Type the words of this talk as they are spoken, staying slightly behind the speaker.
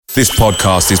This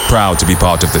podcast is proud to be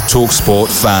part of the TalkSport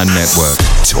Fan Network.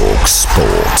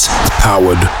 TalkSport.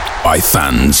 Powered by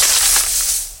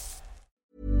fans.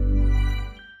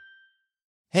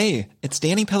 Hey, it's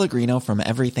Danny Pellegrino from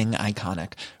Everything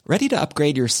Iconic. Ready to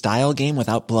upgrade your style game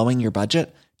without blowing your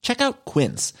budget? Check out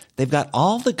Quince. They've got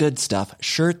all the good stuff,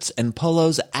 shirts and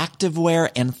polos,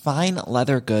 activewear, and fine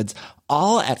leather goods,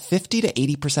 all at 50 to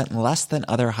 80% less than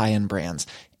other high-end brands.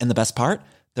 And the best part?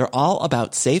 They're all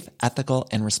about safe, ethical,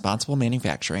 and responsible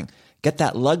manufacturing. Get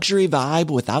that luxury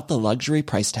vibe without the luxury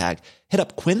price tag. Hit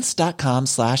up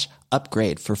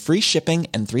quince.com/upgrade for free shipping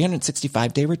and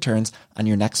 365-day returns on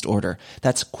your next order.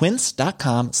 That's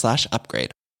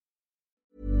quince.com/upgrade.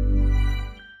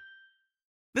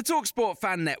 The TalkSport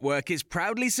Fan Network is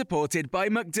proudly supported by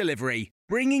McDelivery,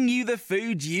 bringing you the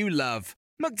food you love.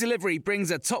 McDelivery brings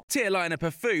a top-tier lineup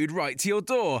of food right to your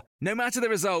door. No matter the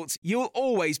result, you'll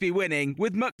always be winning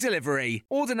with McDelivery.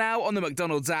 Order now on the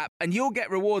McDonald's app and you'll get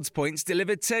rewards points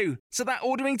delivered too. So that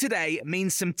ordering today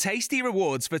means some tasty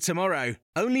rewards for tomorrow.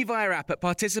 Only via app at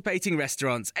participating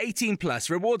restaurants. 18 plus.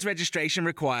 Rewards registration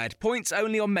required. Points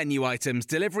only on menu items.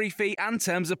 Delivery fee and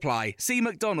terms apply. See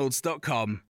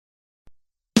mcdonalds.com.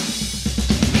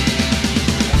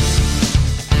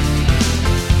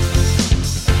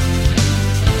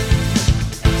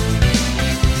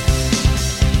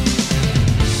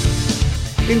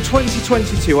 In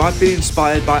 2022, I've been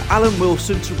inspired by Alan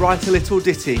Wilson to write a little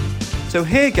ditty. So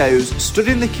here goes, stood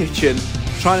in the kitchen,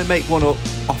 trying to make one up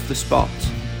off the spot.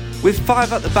 With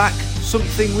 5 at the back,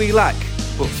 something we lack,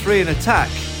 but 3 in attack,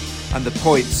 and the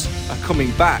points are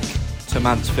coming back to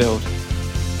Mansfield.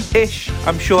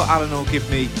 I'm sure Alan will give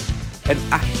me an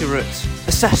accurate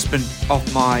assessment of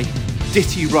my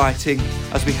ditty writing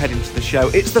as we head into the show.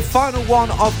 It's the final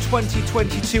one of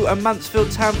 2022 and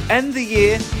Mansfield Town end the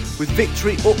year with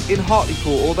victory up in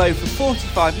Hartlepool, although for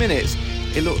 45 minutes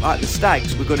it looked like the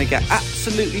Stags were going to get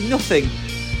absolutely nothing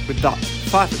with that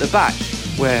 5 at the back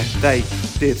where they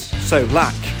did so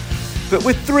lack. But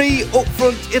with 3 up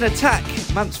front in attack,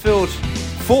 Mansfield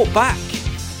fought back,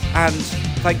 and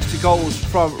thanks to goals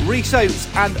from Rhys Oates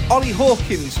and Ollie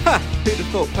Hawkins. Who'd have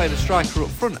thought playing a striker up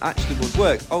front actually would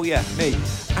work? Oh yeah, me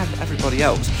and everybody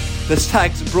else. The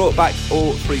Stags brought back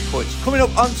all 3 points. Coming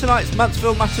up on tonight's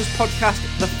Mansfield Matters podcast,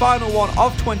 the final one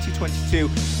of 2022,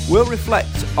 we'll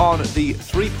reflect on the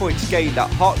 3 points gained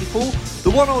at Hartlepool, the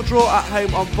 1-1 draw at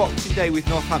home on Boxing Day with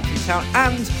Northampton Town,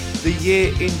 and the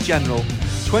year in general.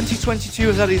 2022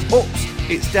 has had its ups,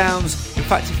 its downs. In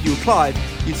fact, if you applied,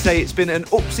 you'd say it's been an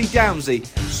upsy-downsy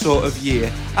sort of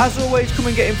year. As always, come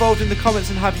and get involved in the comments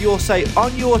and have your say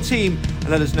on your team and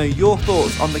let us know your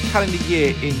thoughts on the calendar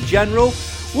year in general.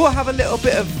 We'll have a little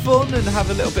bit of fun and have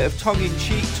a little bit of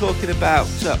tongue-in-cheek talking about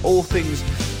all things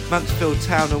Mansfield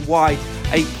Town and why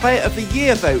a Player of the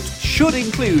Year vote should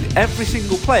include every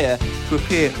single player to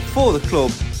appear for the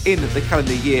club in the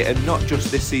calendar year and not just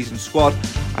this season's squad.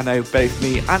 I know both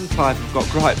me and Clive have got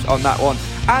gripes on that one,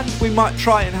 and we might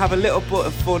try and have a little bit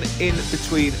of fun in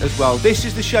between as well. This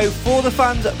is the show for the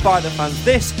fans, by the fans.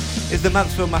 This is the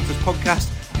Mansfield Matters podcast,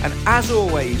 and as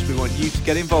always, we want you to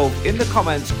get involved in the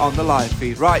comments on the live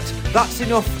feed. Right, that's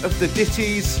enough of the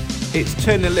ditties. It's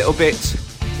turning a little bit,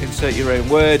 insert your own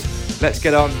word. Let's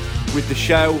get on with the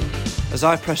show. As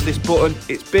I press this button,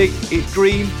 it's big, it's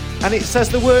green, and it says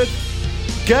the word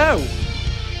go.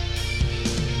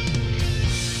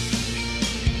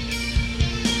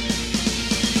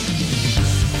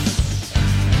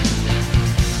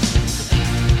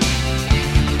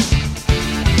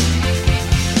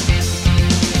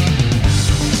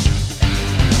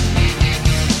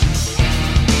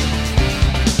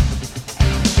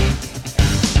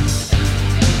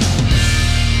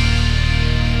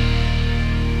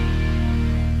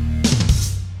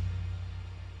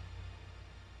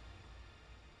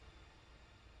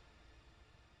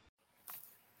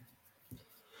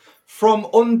 From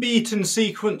unbeaten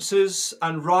sequences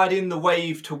and riding the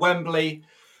wave to Wembley,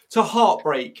 to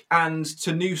heartbreak and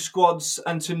to new squads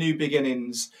and to new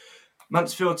beginnings,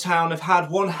 Mansfield Town have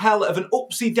had one hell of an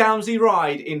upsy-downsy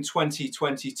ride in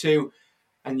 2022,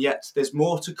 and yet there's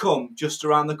more to come just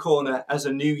around the corner as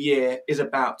a new year is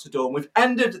about to dawn. We've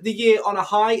ended the year on a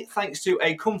high thanks to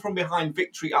a come-from-behind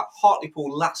victory at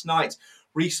Hartlepool last night.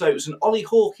 Rhys Oates and Ollie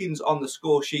Hawkins on the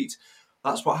score sheet.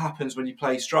 That's what happens when you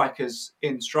play strikers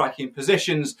in striking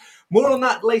positions. More on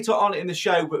that later on in the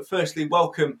show, but firstly,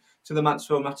 welcome to the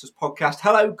Mansfield Matters podcast.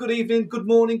 Hello, good evening, good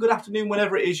morning, good afternoon,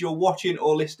 whenever it is you're watching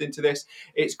or listening to this.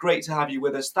 It's great to have you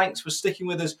with us. Thanks for sticking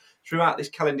with us throughout this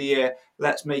calendar year.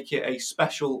 Let's make it a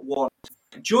special one.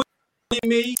 Joining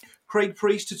me, Craig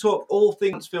Priest, to talk all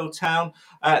things Mansfield Town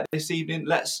this evening.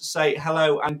 Let's say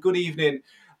hello and good evening,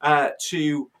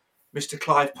 to Mr.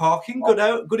 Clive Parkin.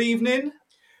 Good evening.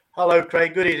 Hello,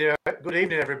 Craig. Good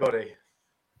evening, everybody.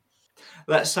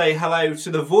 Let's say hello to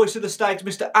the voice of the Stags,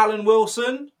 Mr. Alan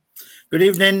Wilson. Good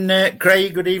evening,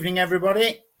 Craig. Good evening,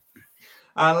 everybody.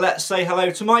 And let's say hello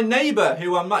to my neighbour,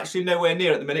 who I'm actually nowhere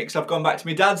near at the minute because I've gone back to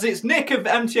my dad's. It's Nick of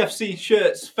MTFC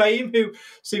Shirts fame, who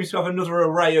seems to have another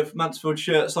array of Mansfield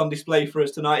shirts on display for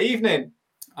us tonight. Evening.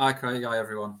 Hi, Craig. Hi,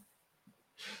 everyone.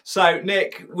 So,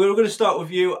 Nick, we're going to start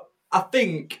with you. I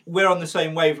think we're on the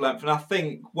same wavelength, and I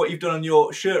think what you've done on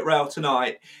your shirt rail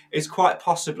tonight is quite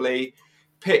possibly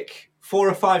pick 4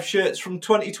 or 5 shirts from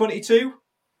 2022.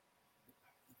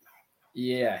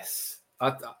 Yes.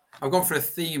 I've gone for a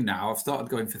theme now. I've started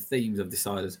going for themes, I've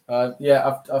decided.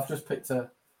 I've just picked that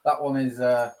one is...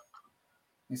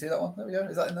 you see that one? There we go.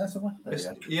 Is that in there somewhere?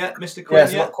 Yeah, Mr. Quinn.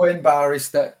 Yeah, it's Quinn, Barry,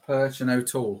 Steck, Perch and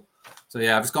O'Toole. So,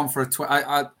 yeah, I've just gone for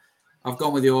I've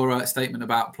gone with your statement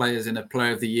about players in a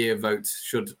Player of the Year vote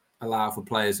should allow for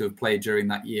players who have played during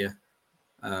that year.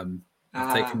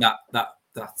 I've taken that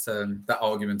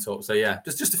argument up. So yeah,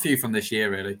 just a few from this year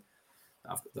really.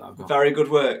 I've got. Very good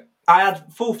work. I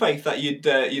had full faith that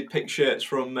you'd pick shirts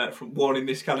from one in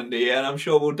this calendar year, and I'm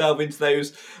sure we'll delve into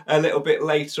those a little bit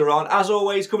later on. As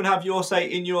always, come and have your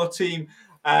say in your team,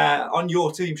 on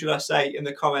your team, should I say, in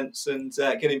the comments, and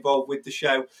get involved with the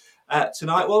show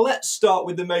tonight. Well, let's start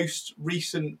with the most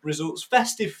recent results.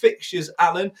 Festive fixtures,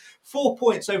 Alan. 4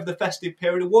 points over the festive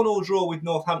period, a 1-1 draw with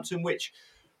Northampton, which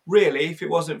really, if it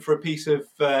wasn't for a piece of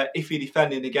iffy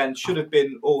defending again, should have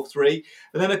been all 3.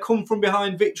 And then a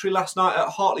come-from-behind victory last night at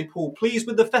Hartlepool. Pleased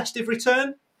with the festive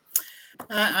return?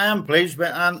 I am pleased,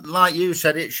 but like you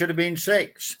said, it should have been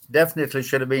 6. Definitely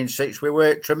should have been 6. We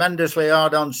worked tremendously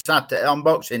hard on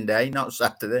Boxing Day, not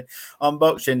Saturday, on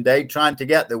Boxing Day, trying to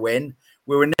get the win.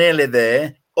 We were nearly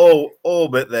there, all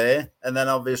but there. And then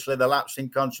obviously the lapse in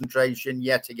concentration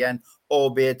yet again,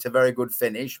 albeit a very good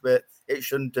finish, but it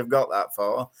shouldn't have got that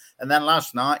far. And then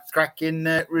last night, cracking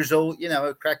result,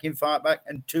 a cracking fight back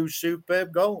and 2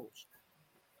 superb goals.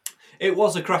 It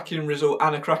was a cracking result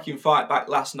and a cracking fight back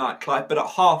last night, Clive. But at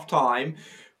half-time,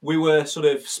 we were sort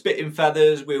of spitting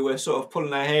feathers. We were sort of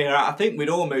pulling our hair out. I think we'd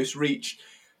almost reached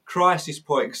crisis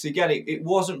point. Because again, it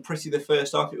wasn't pretty the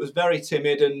first half. It was very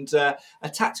timid, and a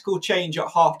tactical change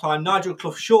at half-time. Nigel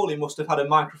Clough surely must have had a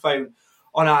microphone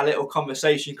on our little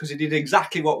conversation, because he did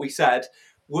exactly what we said.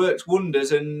 Worked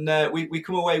wonders, and we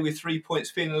come away with 3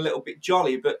 points feeling a little bit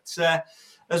jolly. But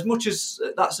as much as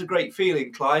that's a great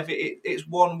feeling, Clive, it's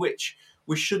one which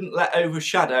we shouldn't let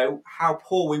overshadow how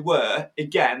poor we were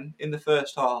again in the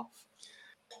first half.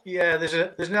 Yeah, there's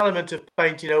an element of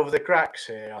painting over the cracks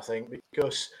here, I think,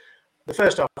 because the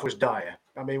first half was dire.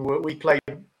 I mean, we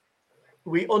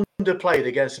underplayed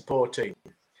against a poor team,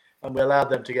 and we allowed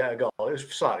them to get a goal. It was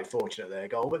slightly fortunate their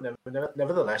goal, but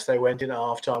nevertheless, they went in at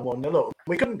half-time 1-0 up.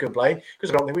 We couldn't complain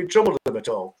because I don't think we troubled them at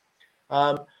all.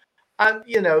 And,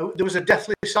 there was a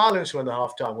deathly silence when the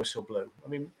half-time whistle blew. I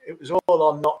mean, it was all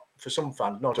on, not for some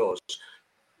fans, not us,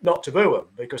 not to boo them,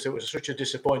 because it was such a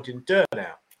disappointing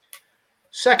turnout.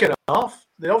 Second half,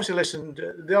 they obviously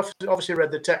obviously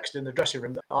read the text in the dressing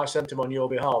room that I sent them on your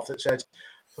behalf that said,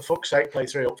 for fuck's sake, play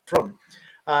 3 up front.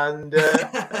 And...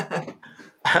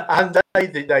 and they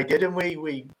did, and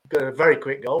we got a very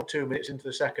quick goal 2 minutes into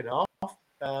the second half,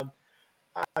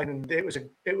 and it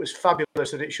was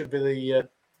fabulous that it should be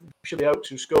Oates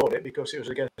who scored it, because it was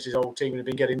against his old team and had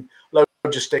been getting loads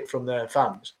of stick from their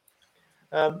fans.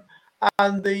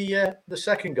 And the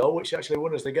second goal, which actually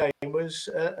won us the game, was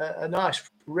a nice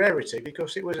rarity,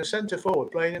 because it was a centre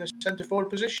forward playing in a centre forward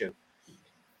position,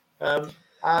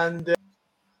 and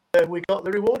we got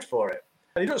the reward for it.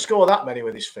 And he doesn't score that many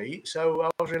with his feet, so I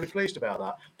was really pleased about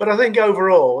that. But I think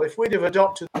overall, if we'd have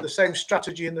adopted the same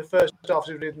strategy in the first half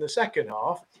as we did in the second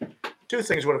half, 2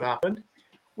 things would have happened.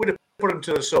 We'd have put them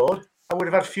to the sword, and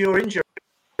we'd have had fewer injuries,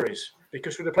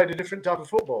 because we'd have played a different type of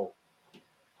football.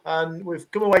 And we've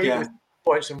come away with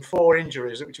points and 4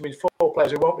 injuries, which means 4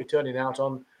 players who won't be turning out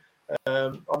on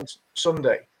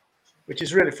Sunday, which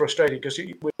is really frustrating, because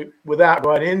without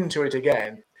going into it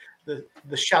again,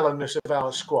 the shallowness of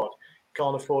our squad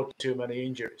can't afford too many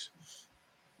injuries.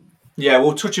 Yeah,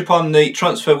 we'll touch upon the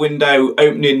transfer window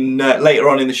opening later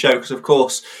on in the show, because, of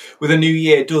course, with a new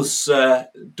year does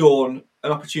dawn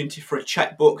an opportunity for a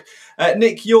checkbook.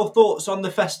 Nick, your thoughts on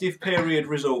the festive period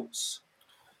results?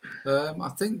 I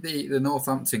think the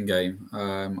Northampton game,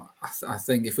 I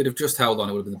think if we'd have just held on,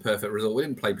 it would have been the perfect result. We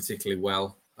didn't play particularly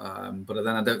well, but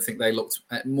then I don't think they looked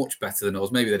much better than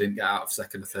us. Maybe they didn't get out of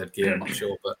second or third gear, I'm not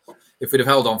sure. But if we'd have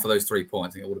held on for those 3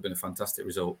 points, I think it would have been a fantastic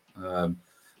result.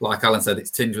 like Alan said,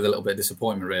 it's tinged with a little bit of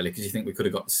disappointment, really, because you think we could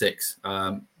have got to 6.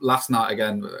 Last night,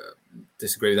 again,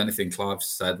 disagree with anything Clive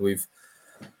said.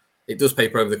 It does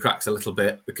paper over the cracks a little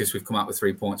bit because we've come out with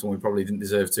 3 points and we probably didn't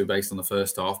deserve to based on the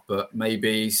first half, but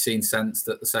maybe seen sense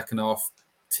that the second half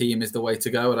team is the way to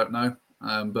go. I don't know.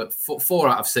 But 4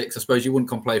 out of 6, I suppose you wouldn't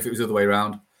complain if it was the other way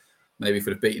around. Maybe if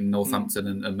we'd have beaten Northampton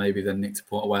and maybe then nicked a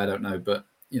point away, I don't know. But,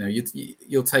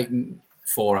 you'll take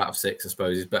 4 out of 6, I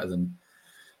suppose, is better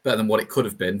than what it could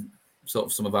have been, sort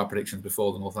of some of our predictions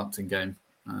before the Northampton game.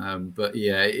 But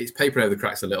yeah, it's papering over the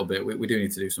cracks a little bit. We do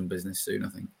need to do some business soon, I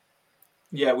think.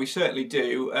 Yeah, we certainly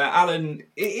do. Alan,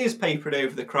 it is papered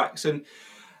over the cracks, and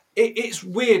it's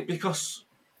weird because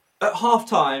at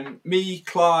half-time, me,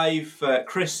 Clive,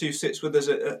 Chris, who sits with us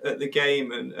at the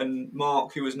game, and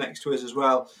Mark, who was next to us as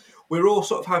well, we're all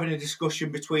sort of having a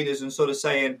discussion between us and sort of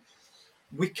saying,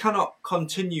 we cannot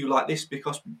continue like this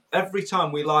because every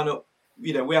time we line up,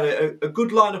 we had a good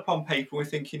lineup on paper. We're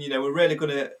thinking, we're really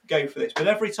going to go for this. But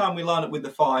every time we line up with the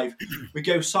 5, we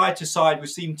go side to side. We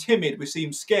seem timid. We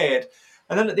seem scared.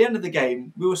 And then at the end of the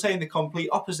game, we were saying the complete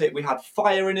opposite. We had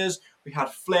fire in us. We had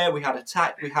flair. We had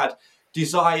attack. We had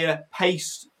desire,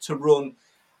 pace to run.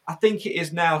 I think it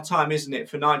is now time, isn't it,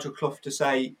 for Nigel Clough to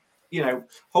say,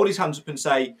 hold his hands up and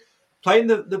say, playing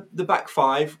the back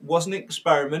 5 was an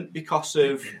experiment because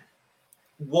of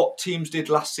what teams did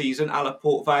last season, a la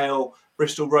Port Vale,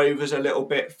 Bristol Rovers a little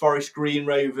bit, Forest Green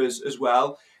Rovers as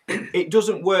well. It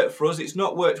doesn't work for us. It's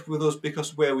not worked with us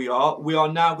because of where we are. We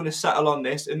are now going to settle on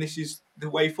this, and this is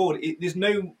the way forward. There's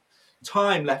no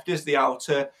time left, is there, Al,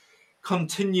 to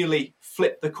continually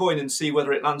flip the coin and see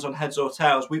whether it lands on heads or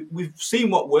tails. We've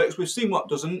seen what works. We've seen what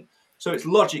doesn't. So it's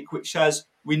logic which says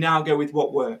we now go with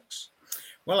what works.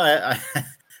 Well, I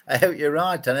hope you're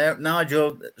right, and I hope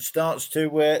Nigel starts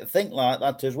to think like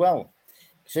that as well.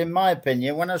 Because in my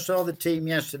opinion, when I saw the team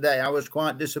yesterday, I was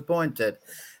quite disappointed.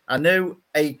 I knew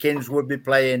Akins would be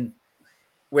playing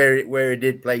where he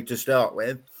did play to start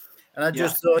with. And I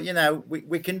just thought,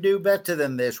 we can do better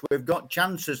than this. We've got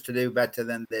chances to do better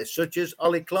than this, such as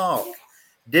Ollie Clark.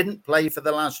 Didn't play for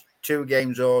the last 2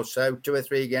 games or so, 2 or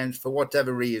 3 games for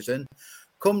whatever reason.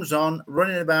 Comes on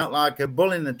running about like a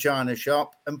bull in the china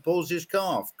shop and pulls his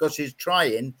calf because he's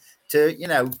trying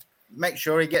to, make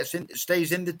sure he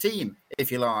stays in the team,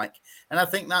 if you like. And I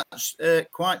think that's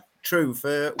quite true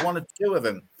for 1 or 2 of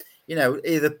them.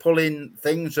 Either pulling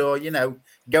things or,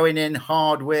 going in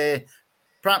hard where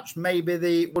perhaps maybe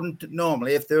they wouldn't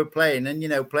normally if they were playing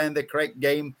and, playing the correct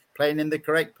game, playing in the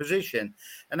correct position.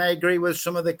 And I agree with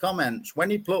some of the comments.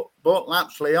 When he brought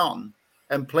Lapsley on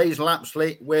and plays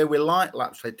Lapsley where we like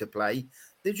Lapsley to play,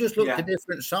 they just look a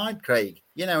different side, Craig.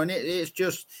 And it's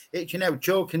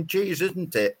chalk and cheese,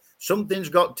 isn't it? Something's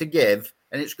got to give,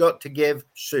 and it's got to give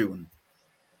soon.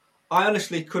 I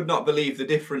honestly could not believe the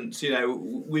difference.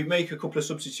 We make a couple of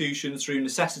substitutions through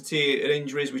necessity and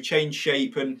injuries. We change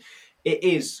shape, and it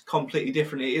is completely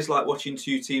different. It is like watching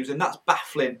 2 teams, and that's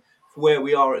baffling for where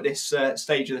we are at this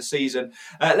stage of the season.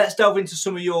 Let's delve into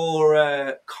some of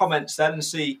your comments then and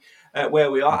see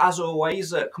where we are. As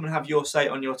always, come and have your say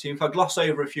on your team. If I gloss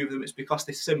over a few of them, it's because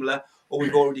they're similar or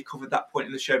we've already covered that point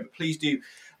in the show. But please do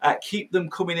keep them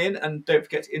coming in, and don't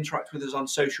forget to interact with us on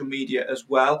social media as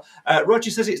well.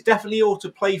 Roger says it's definitely all to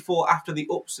play for after the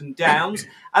ups and downs.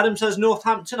 Adam says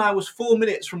Northampton, I was 4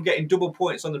 minutes from getting double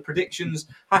points on the predictions.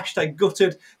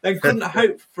 #gutted. Then couldn't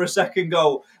hope for a second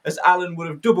goal as Alan would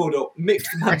have doubled up. Mixed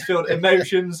Mansfield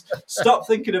emotions. Stop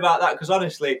thinking about that because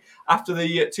honestly, after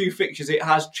the 2 fixtures, it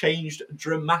has changed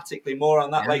dramatically. More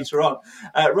on that later on.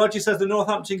 Roger says the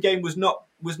Northampton game was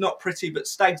not pretty, but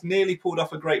Stags nearly pulled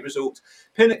off a great result.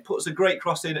 Pinnock puts a great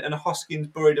cross in and Hoskins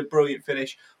buried a brilliant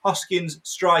finish. Hoskins,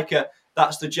 striker,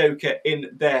 that's the joker in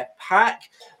their pack.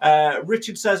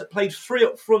 Richard says played 3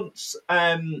 up fronts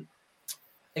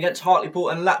against Hartlepool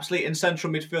and Lapsley in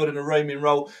central midfield in a roaming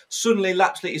role. Suddenly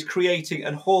Lapsley is creating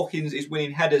and Hawkins is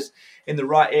winning headers in the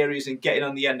right areas and getting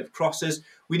on the end of crosses.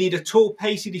 We need a tall,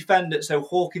 pacey defender so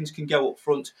Hawkins can go up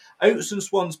front. Oates and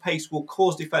Swan's pace will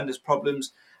cause defenders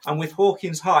problems. And with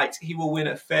Hawkins' height, he will win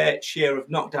a fair share of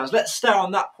knockdowns. Let's stay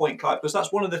on that point, Clive, because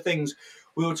that's one of the things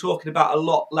we were talking about a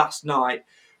lot last night.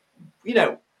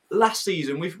 Last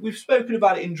season, we've spoken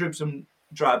about it in dribs and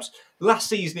drabs. Last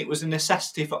season, it was a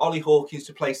necessity for Ollie Hawkins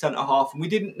to play centre-half, and we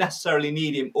didn't necessarily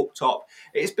need him up top.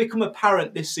 It's become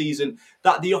apparent this season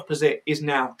that the opposite is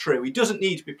now true. He doesn't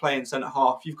need to be playing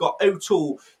centre-half. You've got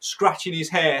O'Toole scratching his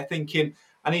hair, thinking,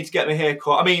 I need to get my hair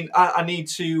cut. I mean, I need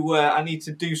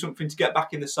to do something to get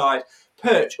back in the side.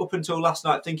 Perch, up until last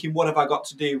night, thinking, what have I got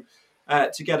to do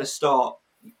to get a start?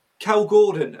 Kel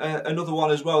Gordon, another one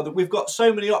as well. That we've got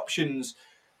so many options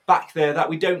back there that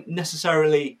we don't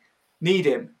necessarily need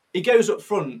him. He goes up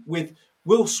front with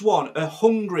Will Swan, a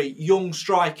hungry young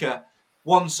striker,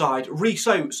 one side. Rhys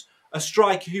Oates, a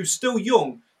striker who's still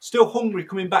young, still hungry,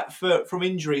 coming back from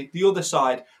injury, the other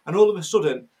side. And all of a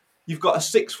sudden, you've got a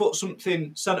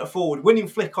 6-foot-something centre forward, winning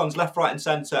flick-ons left, right and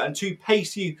centre, and two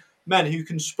pacey men who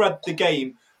can spread the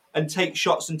game and take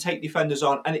shots and take defenders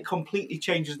on, and it completely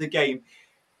changes the game.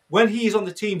 When he's on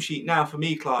the team sheet now for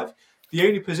me, Clive, the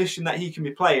only position that he can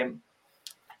be playing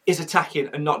is attacking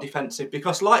and not defensive,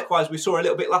 because likewise we saw a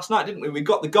little bit last night, didn't we? We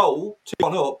got the goal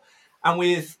 2-1 up, and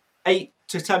with 8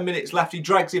 to 10 minutes left, he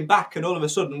drags him back, and all of a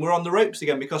sudden we're on the ropes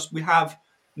again because we have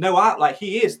no outlay.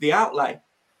 He is the outlay.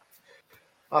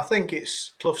 I think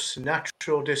it's Clough's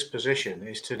natural disposition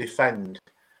is to defend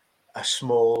a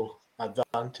small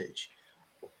advantage,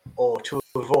 or to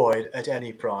avoid at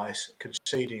any price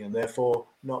conceding and therefore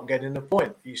not getting the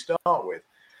point you start with.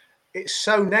 It's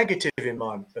so negative in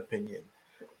my opinion.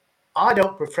 I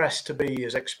don't profess to be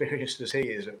as experienced as he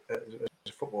is as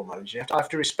a football manager. I have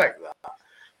to respect that.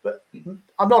 But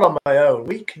I'm not on my own.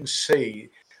 We can see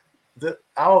that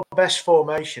our best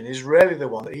formation is really the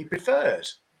one that he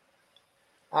prefers.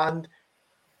 And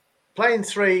playing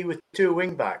 3 with 2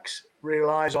 wing-backs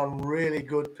relies on really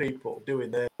good people doing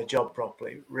their job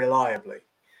properly, reliably.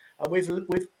 And we've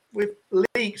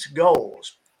leaked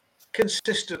goals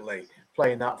consistently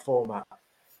playing that format.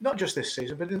 Not just this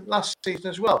season, but in last season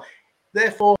as well.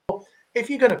 Therefore, if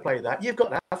you're going to play that, you've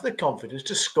got to have the confidence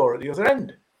to score at the other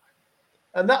end.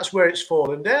 And that's where it's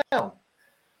fallen down.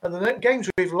 And the games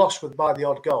we've lost by the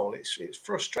odd goal, it's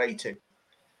frustrating.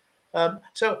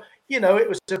 So, it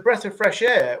was a breath of fresh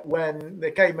air when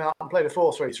they came out and played a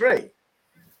 4-3-3.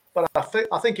 But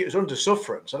I think it was under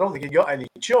sufferance. I don't think he got any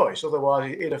choice.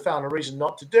 Otherwise, he'd have found a reason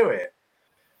not to do it.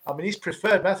 I mean, his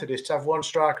preferred method is to have one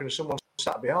striker and someone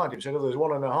sat behind him. So there's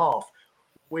 1.5.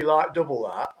 We like double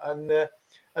that.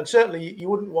 And certainly you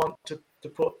wouldn't want to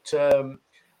put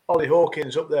Ollie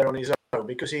Hawkins up there on his own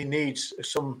because he needs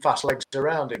some fast legs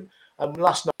around him. And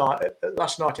last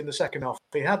night in the second half,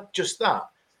 he had just that.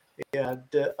 He had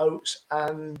Oates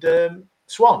and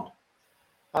Swan.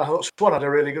 I thought Swan had a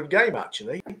really good game,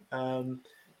 actually.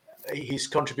 His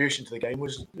contribution to the game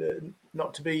was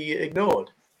not to be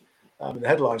ignored. The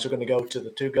headlines are going to go to the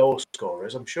 2 goal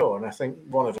scorers, I'm sure. And I think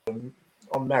one of them,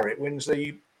 on merit, wins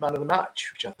the man of the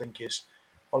match, which I think is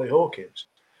Ollie Hawkins.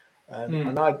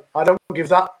 And I don't give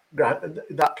that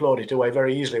plaudit away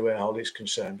very easily where Ollie's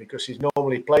concerned, because he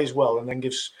normally plays well and then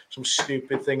gives some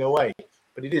stupid thing away.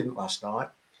 But he didn't last night.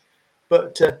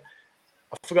 But I've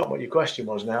forgotten what your question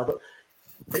was now, but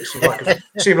it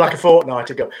seemed like a fortnight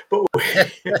ago. But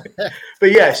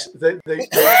yes,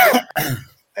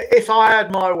 if I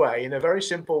had my way in a very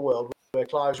simple world where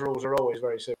Clive's rules are always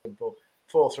very simple,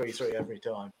 4-3-3 every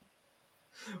time.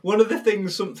 One of the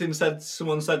things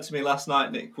someone said to me last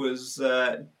night, Nick, was,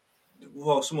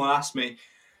 someone asked me,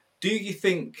 do you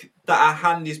think that our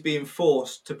hand is being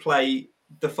forced to play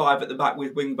the 5 at the back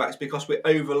with wing backs because we're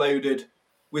overloaded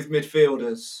with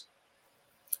midfielders?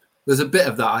 There's a bit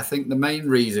of that. I think the main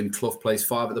reason Clough plays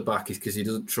 5 at the back is because he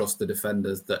doesn't trust the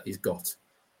defenders that he's got.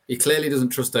 He clearly doesn't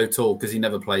trust O'Toole because he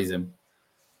never plays him.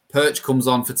 Perch comes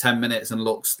on for 10 minutes and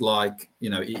looks like,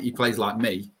 he plays like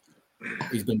me.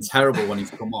 He's been terrible when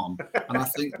he's come on. And I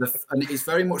think and it's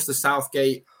very much the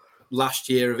Southgate last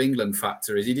year of England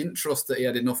factor is he didn't trust that he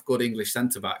had enough good English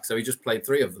centre-backs, so he just played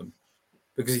 3 of them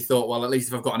because he thought, well, at least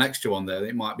if I've got an extra one there,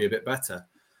 it might be a bit better.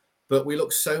 But we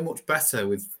look so much better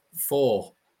with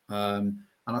 4. And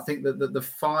I think that the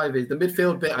 5 is the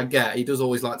midfield bit I get. He does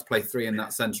always like to play 3 in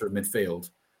that centre of midfield.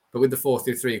 But with the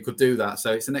 4-3-3, he could do that.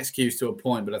 So it's an excuse to a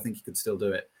point, but I think he could still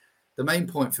do it. The main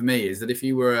point for me is that if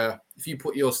you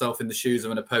put yourself in the shoes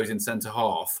of an opposing centre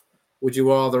half, would you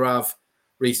rather have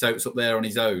Rhys Oates up there on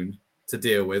his own to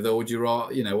deal with, or would you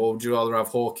rather have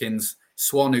Hawkins,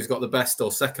 Swan, who's got the best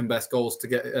or second best goals to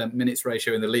get minutes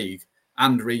ratio in the league,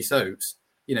 and Rhys Oates?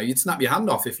 You'd snap your hand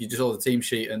off if you just saw the team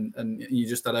sheet and you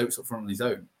just had Oates up front on his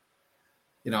own.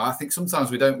 I think sometimes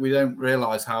we don't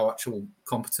realise how actual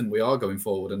competent we are going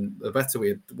forward, and the better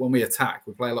when we attack,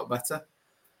 we play a lot better.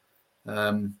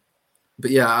 But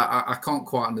yeah, I can't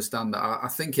quite understand that. I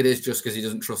think it is just because he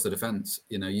doesn't trust the defence.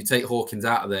 You take Hawkins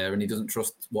out of there and he doesn't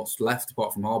trust what's left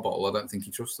apart from Harbottle. I don't think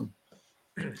he trusts them.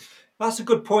 That's a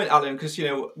good point, Alan, because,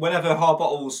 whenever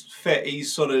Harbottle's fit,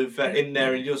 he's sort of in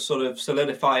there and just sort of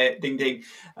solidify it, ding,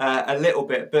 a little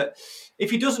bit. But if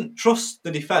he doesn't trust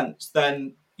the defence,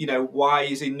 then, why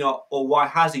is he not, or why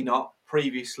has he not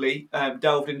previously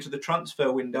delved into the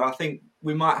transfer window? I think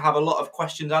we might have a lot of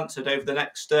questions answered over the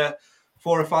next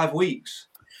 4 or 5 weeks.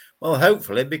 Well,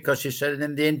 hopefully, because he said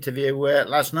in the interview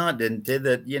last night, didn't he,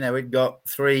 that, he'd got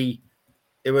 3,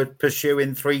 he was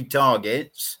pursuing 3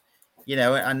 targets,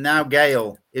 and now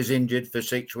Gale is injured for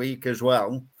 6 weeks as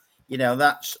well.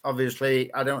 That's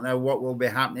obviously, I don't know what will be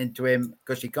happening to him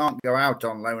because he can't go out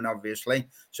on loan, obviously.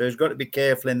 So he's got to be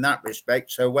careful in that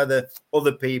respect. So whether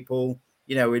other people,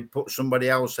 he'd put somebody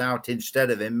else out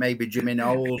instead of him, maybe Jimmy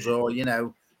Knowles or,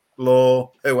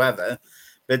 Law, whoever.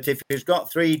 But if he's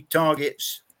got 3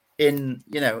 targets in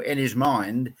his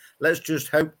mind, let's just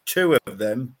hope 2 of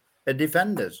them are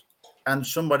defenders and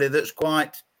somebody that's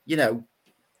quite,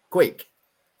 quick.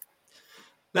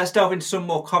 Let's delve into some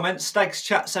more comments. Stag's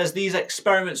chat says, these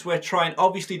experiments we're trying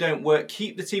obviously don't work.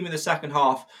 Keep the team in the second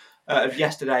half of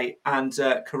yesterday and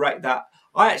correct that.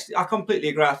 I completely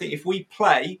agree. I think if we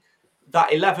play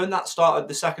that 11 that started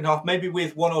the second half, maybe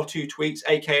with 1 or 2 tweaks,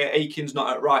 aka Aikens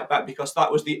not at right back, because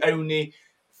that was the only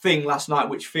thing last night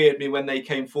which feared me when they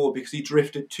came forward, because he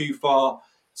drifted too far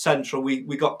central.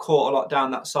 We got caught a lot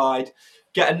down that side.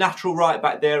 Get a natural right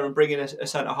back there and bring in a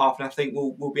centre half, and I think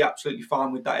we'll be absolutely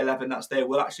fine with that 11 that's there.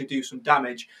 We'll actually do some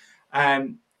damage.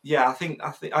 I think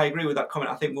I agree with that comment.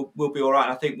 I think we'll be all right.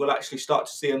 And I think we'll actually start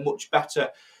to see a much better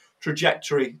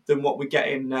trajectory than what we're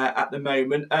getting at the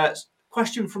moment.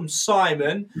 Question from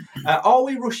Simon. Are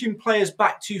we rushing players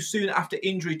back too soon after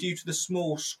injury due to the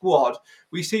small squad?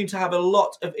 We seem to have a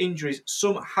lot of injuries.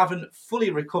 Some haven't fully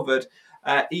recovered,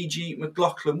 e.g.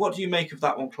 McLaughlin. What do you make of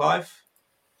that one, Clive?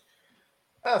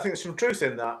 I think there's some truth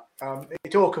in that.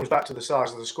 It all comes back to the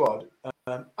size of the squad.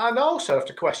 And I also have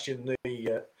to question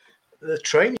the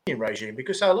training regime,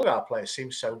 because a lot of our players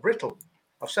seem so brittle.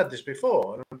 I've said this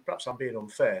before, and perhaps I'm being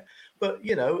unfair. But,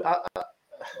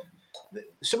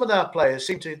 some of our players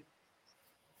seem to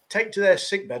take to their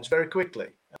sick beds very quickly.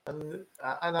 And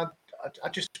I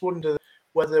just wonder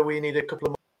whether we need a couple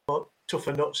of more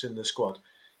tougher nuts in the squad.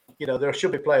 There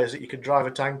should be players that you could drive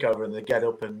a tank over and they get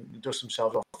up and dust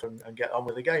themselves off and get on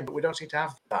with the game. But we don't seem to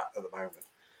have that at the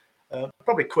moment.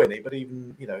 Probably Quinny, but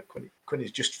even, Quinny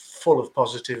is just full of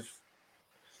positive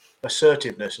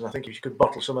assertiveness. And I think if you could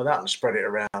bottle some of that and spread it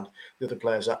around, the other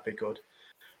players, that'd be good.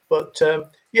 But, the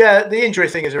injury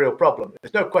thing is a real problem.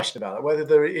 There's no question about it. Whether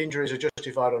the injuries are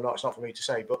justified or not, it's not for me to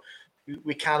say. But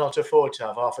we cannot afford to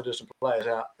have half a dozen players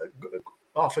out,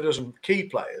 half a dozen key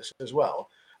players as well,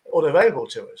 unavailable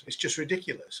to us. It's just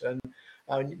ridiculous. And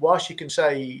whilst you can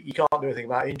say you can't do anything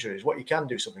about injuries, what you can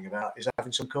do something about is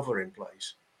having some cover in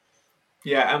place.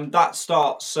 Yeah, and that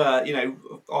starts,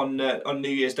 on New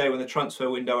Year's Day when the transfer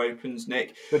window opens,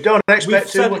 Nick. But don't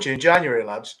expect too much in January,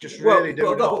 lads. Just really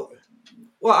do not.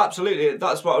 Well, absolutely.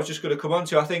 That's what I was just going to come on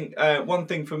to. I think one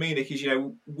thing for me, Nick, is,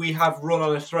 we have run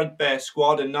on a threadbare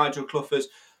squad and Nigel Clough has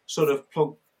sort of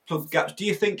plugged gaps. Do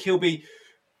you think he'll be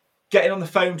getting on the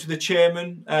phone to the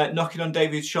chairman, knocking on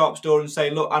David Sharp's door and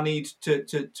saying, look, I need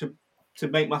to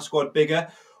make my squad bigger?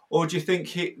 Or do you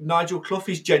think Nigel Clough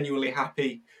is genuinely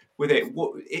happy with it?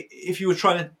 If you were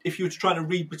trying to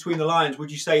read between the lines,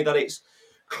 would you say that it's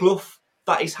Clough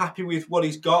that is happy with what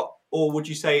he's got? Or would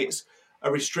you say it's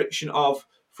a restriction of,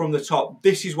 from the top,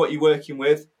 this is what you're working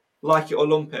with, like it or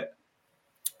lump it?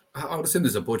 I would assume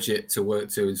there's a budget to work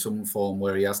to in some form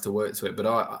where he has to work to it.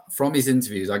 But from his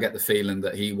interviews, I get the feeling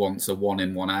that he wants a 1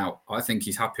 in, 1 out. I think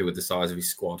he's happy with the size of his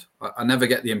squad. I never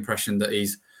get the impression that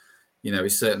he's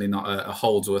certainly not a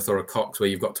Holdsworth or a Cox where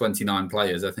you've got 29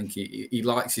 players. I think he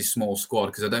likes his small squad,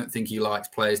 because I don't think he likes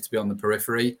players to be on the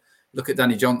periphery. Look at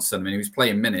Danny Johnson. I mean, he was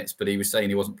playing minutes, but he was saying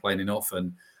he wasn't playing enough.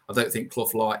 And I don't think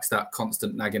Clough likes that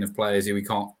constant nagging of players who he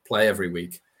can't play every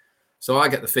week. So I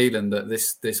get the feeling that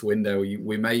this window,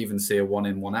 we may even see a 1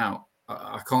 in, 1 out.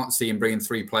 I can't see him bringing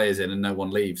 3 players in and no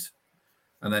one leaves.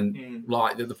 And then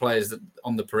like the players that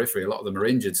on the periphery, a lot of them are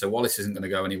injured. So Wallace isn't going to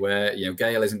go anywhere.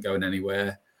 Gale isn't going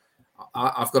anywhere.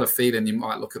 I've got a feeling you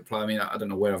might look at play. I mean, I don't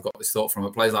know where I've got this thought from,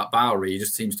 but players like Bowery, he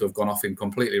just seems to have gone off him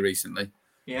completely recently.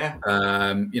 Yeah.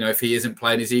 If he isn't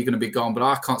playing, is he going to be gone? But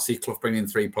I can't see Clough bringing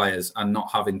 3 players and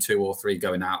not having 2 or 3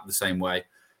 going out the same way.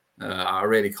 I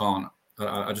really can't.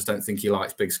 I just don't think he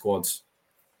likes big squads.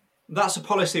 That's a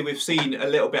policy we've seen a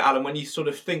little bit, Alan, when you sort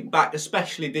of think back,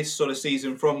 especially this sort of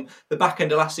season, from the back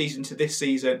end of last season to this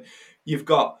season. You've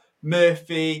got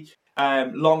Murphy,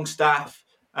 Longstaff,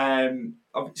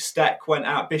 Steck went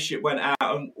out, Bishop went out,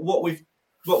 and what we've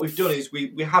done is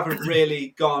we haven't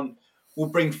really gone, we'll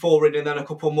bring 4 in and then a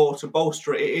couple more to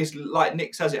bolster it. It is, like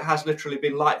Nick says, it has literally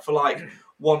been like for like,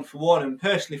 1 for 1. And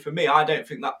personally for me, I don't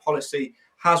think that policy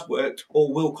has worked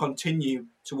or will continue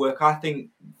to work. I think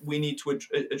we need to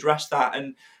address that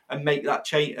and make that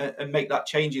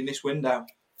change in this window.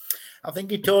 I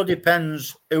think it all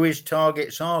depends who his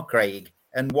targets are, Craig.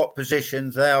 and what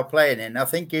positions they are playing in. I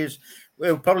think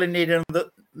we'll probably need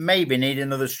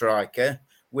another striker.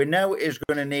 We know he's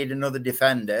going to need another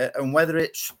defender, and whether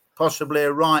it's possibly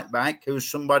a right back who's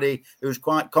somebody who's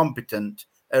quite competent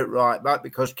at right back,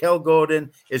 because Kel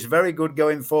Gordon is very good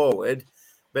going forward,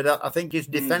 but I think his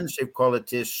defensive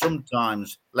qualities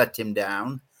sometimes let him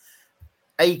down.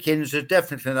 Akins is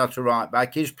definitely not a right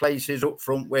back. His place is up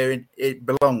front where it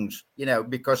belongs,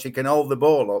 because he can hold the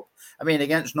ball up. I mean,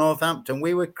 against Northampton,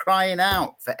 we were crying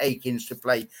out for Akins to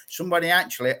play. Somebody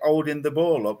actually holding the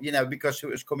ball up, because it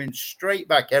was coming straight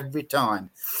back every time.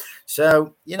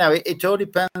 So, it all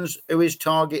depends who his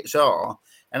targets are.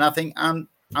 And I think I'm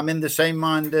in the same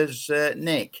mind as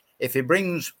Nick. If he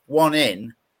brings one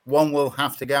in, one will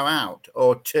have to go out,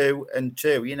 or two and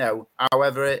two,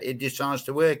 however he decides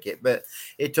to work it. But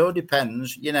it all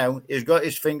depends, he's got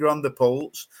his finger on the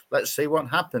pulse. Let's see what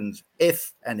happens,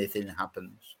 if anything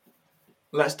happens.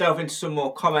 Let's delve into some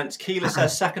more comments. Keeler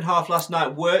says second half last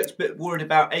night worked, but worried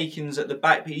about Akins at the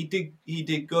back, but he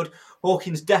did good.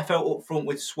 Hawkins defo up front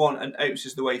with Swan and Oates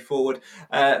is the way forward.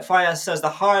 Fayez says the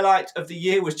highlight of the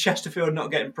year was Chesterfield not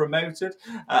getting promoted.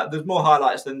 There's more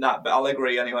highlights than that, but I'll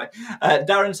agree anyway.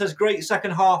 Darren says great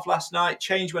second half last night.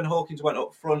 Change when Hawkins went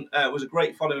up front. Was a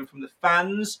great following from the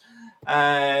fans.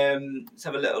 Let's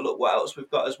have a little look what else we've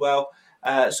got as well.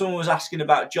 Someone was asking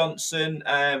about Johnson,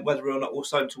 whether or not we'll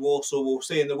sign to Walsall. We'll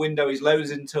see in the window. He's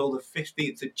loaded until the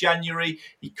 15th of January.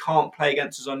 He can't play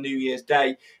against us on New Year's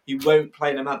Day. He won't play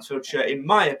in a Mansfield shirt, in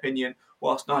my opinion,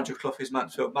 whilst Nigel Clough is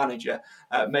Mansfield manager.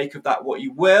 Make of that what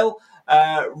you will.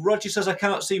 Roger says, I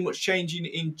cannot see much changing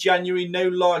in January. No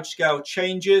large-scale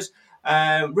changes.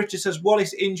 Richard says,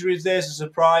 Wallace injuries, there's a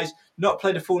surprise. Not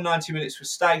played a full 90 minutes for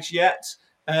Stags yet.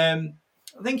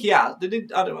 I think he has. I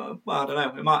don't know.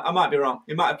 I might be wrong.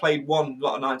 He might have played one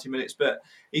lot of 90 minutes, but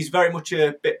he's very much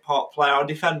a bit part player. I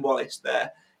defend Wallace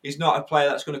there. He's not a player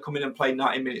that's going to come in and play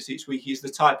 90 minutes each week. He's the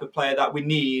type of player that we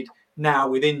need now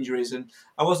with injuries, and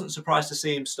I wasn't surprised to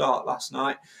see him start last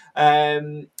night.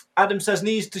 Adam says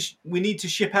we need to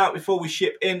ship out before we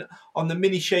ship in on the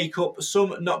mini shake-up.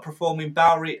 Some not performing,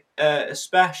 Bowery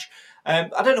especially. I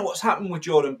don't know what's happened with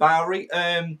Jordan Bowery.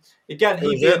 Again,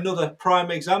 he'd be another prime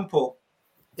example.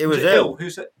 It was ill.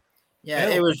 Who's it? Yeah,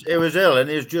 it was ill, and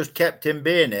it's just kept him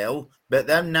being ill. But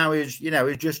then now he's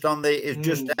just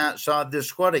just outside the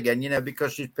squad again,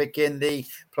 because he's picking the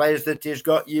players that he's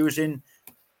got using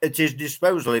at his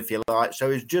disposal, if you like. So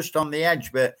he's just on the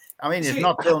edge. But I mean, he's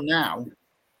not ill now.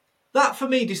 That for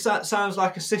me sounds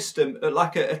like a system,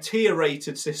 like a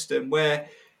tier-rated system, where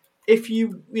if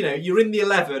you're in the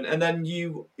 11 and then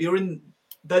you're in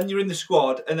the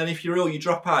squad, and then if you're ill, you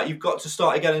drop out. You've got to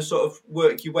start again and sort of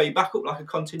work your way back up like a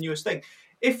continuous thing.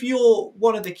 If you're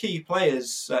one of the key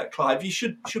players, Clive, you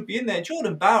should be in there.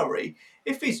 Jordan Bowery,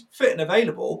 if he's fit and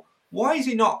available, why is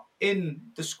he not in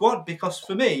the squad? Because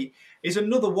for me, he's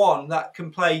another one that can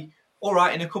play all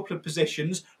right in a couple of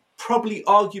positions, probably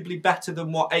arguably better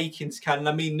than what Akins can. And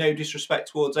I mean no disrespect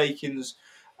towards Akins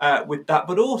with that,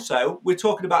 but also we're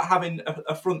talking about having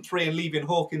a front three and leaving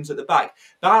Hawkins at the back.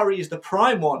 Bowery is the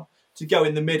prime one to go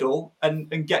in the middle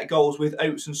and get goals with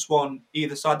Oates and Swan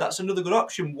either side. That's another good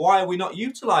option. Why are we not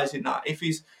utilising that if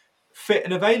he's fit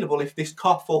and available, if this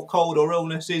cough or cold or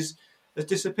illness has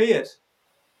disappeared?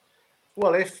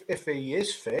 Well, if he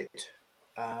is fit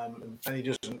and he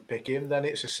doesn't pick him, then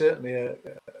it's certainly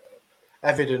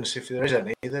evidence, if there is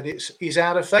any, that he's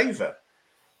out of favour.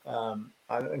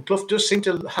 And Clough does seem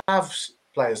to have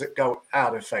players that go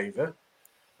out of favour.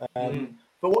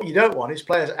 But what you don't want is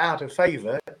players out of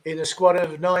favour in a squad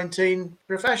of 19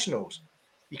 professionals.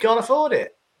 You can't afford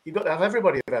it. You've got to have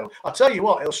everybody available. I'll tell you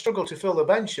what, he'll struggle to fill the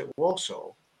bench at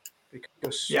Walsall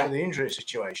because of the injury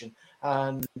situation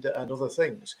and other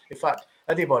things. In fact,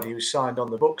 anybody who's signed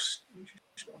on the books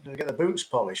to get the boots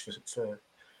polished for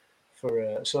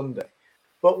Sunday.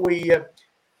 But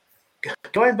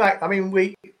going back, I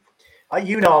mean,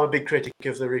 I'm a big critic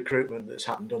of the recruitment that's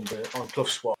happened on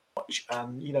Clough's watch.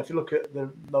 And, if you look at the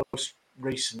most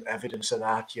recent evidence of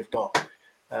that, you've got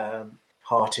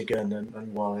Hartigan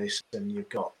and Wallace, and you've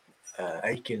got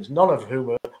Akins, none of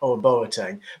whom are Owen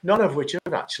Boateng, none of which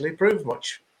have actually proved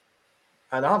much.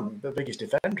 And I'm the biggest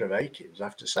defender of Akins, I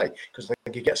have to say, because I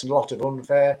think he gets a lot of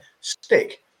unfair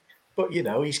stick. But,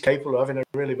 he's capable of having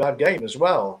a really bad game as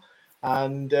well.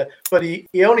 And but he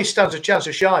only stands a chance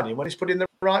of shining when he's put in the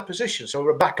right position. So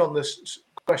we're back on this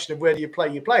question of where do you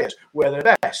play your players, where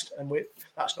they're best, and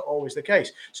that's not always the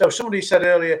case. So somebody said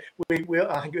earlier, I think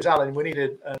it was Alan,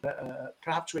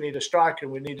 perhaps we need a striker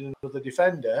and we need another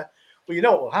defender. Well, you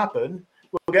know what will happen?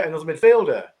 We'll get another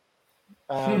midfielder.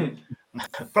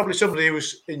 Probably somebody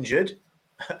who's injured,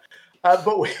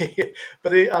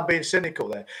 I'm being cynical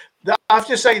there. I have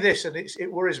to say this, and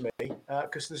it worries me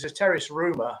because there's a terrace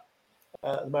rumour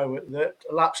at the moment that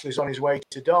Lapsley's on his way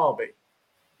to Derby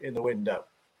in the window.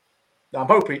 Now, I'm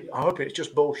hoping it's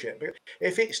just bullshit. But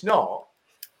if it's not,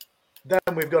 then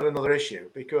we've got another issue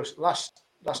because last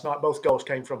night both goals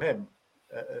came from him,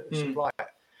 Supply,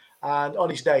 and on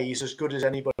his day he's as good as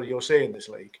anybody you'll see in this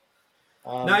league.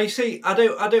 Now you see, I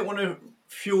don't want to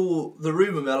fuel the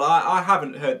rumour mill. I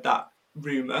haven't heard that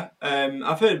rumour.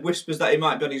 I've heard whispers that he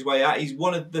might be on his way out. He's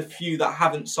one of the few that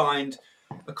haven't signed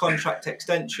a contract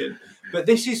extension. But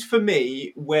this is for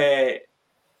me where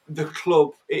the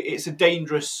club, it's a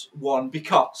dangerous one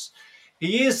because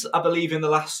he is, I believe, in the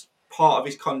last part of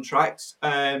his contract.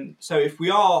 So if we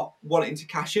are wanting to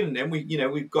cash in on him,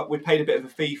 we've paid a bit of a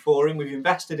fee for him. We've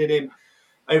invested in him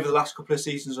over the last couple of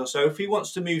seasons or so. If he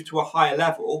wants to move to a higher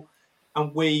level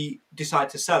and we decide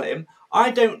to sell him,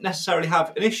 I don't necessarily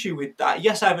have an issue with that.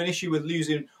 Yes, I have an issue with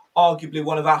losing arguably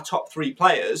one of our top 3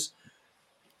 players,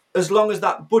 as long as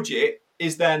that budget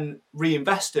is then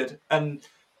reinvested. And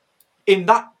in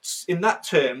that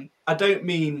term, I don't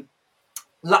mean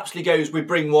Lapsley goes, we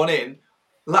bring 1 in.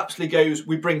 Lapsley goes,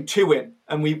 we bring 2 in,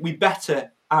 and we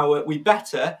better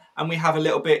and we have a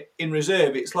little bit in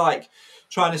reserve. It's like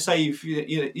trying to save,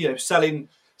 selling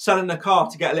a car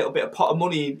to get a little bit of pot of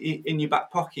money in your back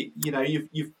pocket.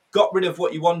 You've got rid of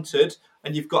what you wanted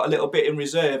and you've got a little bit in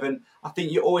reserve. And I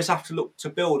think you always have to look to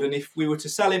build. And if we were to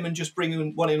sell him and just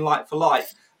bring 1 in like for like,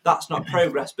 that's not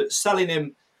progress. But selling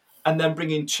him and then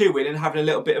bringing 2 in and having a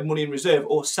little bit of money in reserve,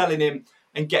 or selling him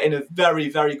and getting a very,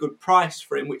 very good price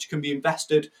for him, which can be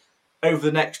invested over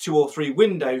the next 2 or 3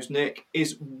 windows, Nick,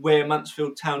 is where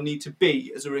Mansfield Town need to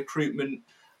be as a recruitment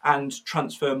and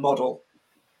transfer model.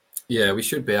 Yeah, we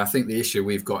should be. I think the issue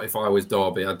we've got, if I was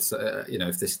Derby, I'd say,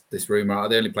 if this rumour,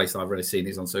 the only place I've really seen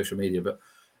is on social media, but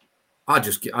I'd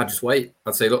just wait.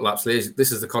 I'd say, look, Lapsley,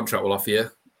 this is the contract we'll offer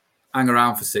you. Hang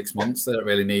around for 6 months. They don't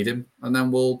really need him. And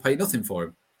then we'll pay nothing for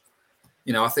him.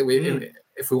 I think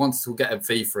if we wanted to get a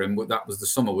fee for him, that was the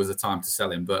summer was the time to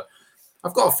sell him. But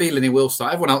I've got a feeling he will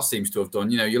start. Everyone else seems to have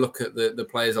done. You look at the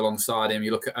players alongside him.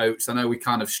 You look at Oates. I know we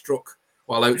kind of struck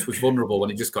while Oates was vulnerable when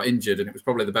he just got injured, and it was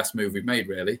probably the best move we've made,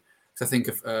 really. Because I think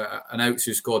if an Oates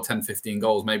who scored 10, 15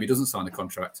 goals maybe doesn't sign a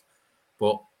contract.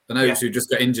 But an Oates who just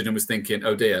got injured and was thinking,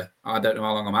 oh dear, I don't know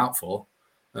how long I'm out for.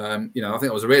 I think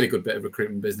it was a really good bit of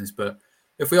recruitment business. But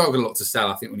if we are going to look to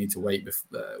sell, I think we need to wait.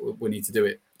 We need to do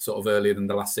it sort of earlier than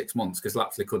the last 6 months, because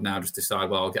Lapsley could now just decide,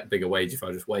 well, I'll get a bigger wage if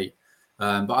I just wait.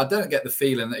 But I don't get the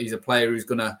feeling that he's a player who's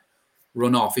going to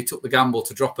run off. He took the gamble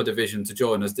to drop a division to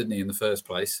join us, didn't he, in the first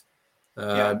place?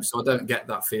 So I don't get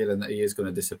that feeling that he is going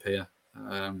to disappear.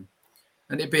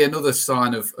 And it'd be another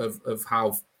sign of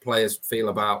how players feel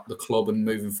about the club and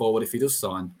moving forward if he does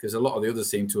sign, because a lot of the others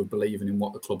seem to have believed in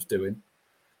what the club's doing,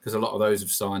 because a lot of those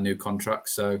have signed new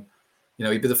contracts. So,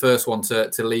 he'd be the first one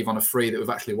to leave on a free that we've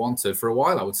actually wanted for a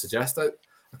while, I would suggest. I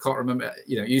can't remember,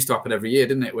 it used to happen every year,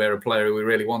 didn't it, where a player who we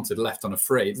really wanted left on a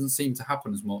free. It doesn't seem to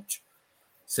happen as much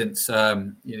since,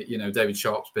 David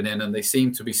Sharp's been in, and they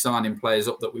seem to be signing players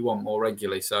up that we want more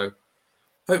regularly. So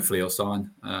hopefully he'll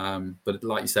sign. But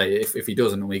like you say, if he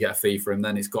doesn't and we get a fee for him,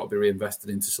 then it's got to be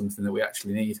reinvested into something that we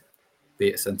actually need, be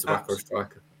it a centre-back or a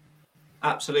striker.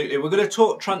 Absolutely. We're going to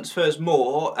talk transfers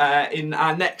more in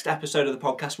our next episode of the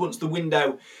podcast. Once the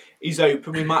window is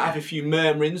open, we might have a few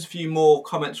murmurings, a few more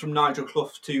comments from Nigel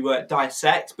Clough to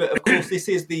dissect. But of course, this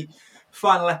is the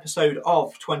final episode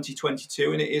of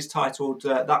 2022, and it is titled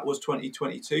That Was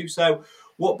 2022. So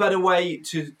what better way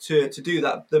to do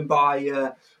that than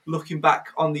by looking back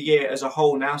on the year as a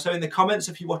whole now. So in the comments,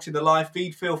 if you're watching the live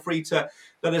feed, feel free to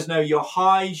let us know your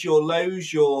highs, your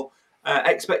lows, your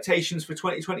expectations for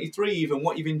 2023, even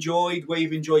what you've enjoyed, where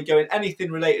you've enjoyed going,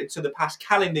 anything related to the past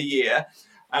calendar year,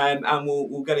 and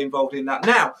we'll get involved in that.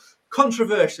 Now,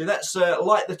 controversially, let's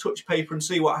light the touch paper and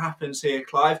see what happens here,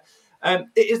 Clive. It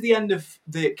is the end of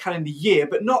the calendar year,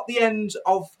 but not the end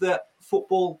of the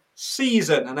football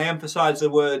season, and I emphasise the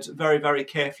words very, very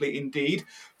carefully indeed.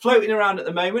 Floating around at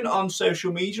the moment on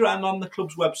social media and on the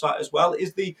club's website as well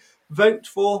is the vote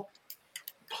for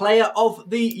Player of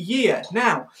the Year.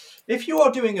 Now, if you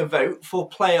are doing a vote for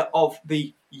Player of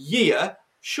the Year,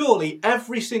 surely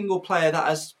every single player that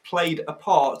has played a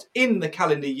part in the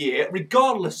calendar year,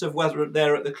 regardless of whether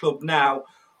they're at the club now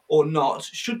or not,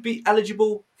 should be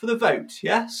eligible for the vote,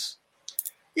 yes?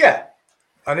 Yeah.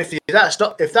 And if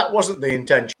that wasn't the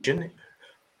intention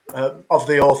of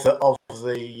the author of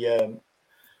the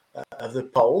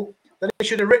poll, then he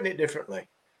should have written it differently.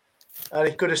 And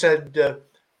he could have said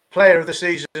player of the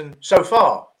season so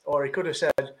far, or he could have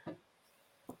said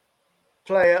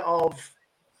player of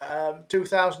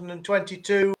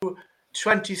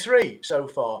 2022-23 so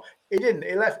far. He didn't.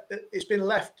 It's been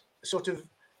left sort of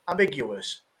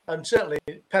ambiguous. And certainly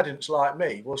pedants like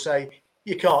me will say,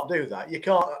 you can't do that. You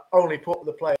can't only put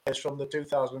the players from the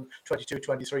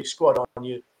 2022-23 squad on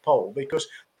your poll, because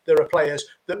there are players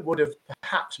that would have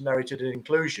perhaps merited an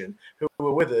inclusion who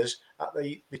were with us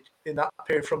in that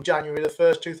period from January the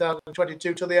 1st,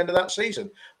 2022 to the end of that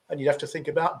season. And you'd have to think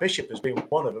about Bishop as being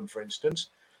one of them, for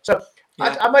instance. So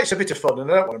I make a bit of fun,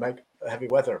 and I don't want to make heavy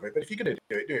weather of it, but if you're going to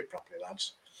do it properly,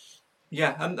 lads.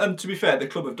 Yeah, and to be fair, the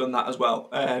club have done that as well.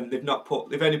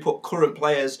 They've only put current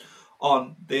players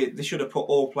on. They should have put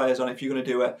all players on if you're going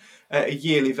to do a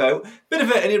yearly vote. Bit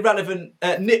of an irrelevant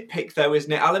nitpick, though,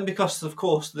 isn't it, Alan? Because, of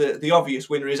course, the obvious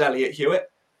winner is Elliot Hewitt.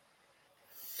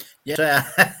 Yeah,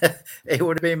 it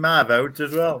would have been my vote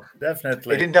as well,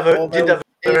 definitely. He didn't have a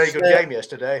very good game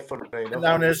yesterday, funnily enough. I'm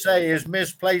going to say his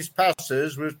misplaced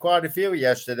passes was quite a few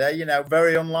yesterday,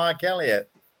 very unlike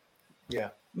Elliot.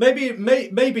 Yeah. Maybe,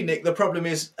 Nick, the problem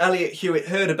is Elliot Hewitt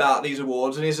heard about these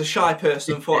awards and he's a shy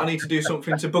person and thought, I need to do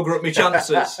something to bugger up my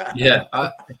chances. Yeah,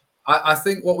 I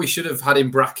think what we should have had in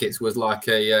brackets was like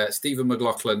a Stephen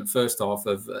McLaughlin first half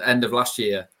of end of last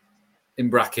year in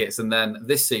brackets, and then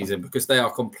this season, because they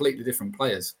are completely different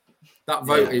players. That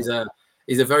vote is a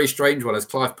very strange one, as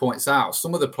Clive points out.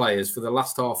 Some of the players for the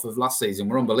last half of last season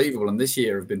were unbelievable, and this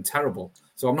year have been terrible.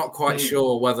 So I'm not quite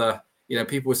sure whether...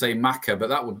 people would say Maka, but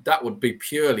that would be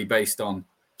purely based on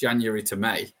January to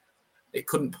May. It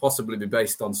couldn't possibly be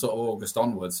based on sort of August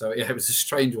onwards. So it was a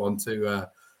strange one to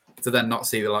then not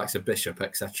see the likes of Bishop,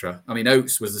 etc. I mean,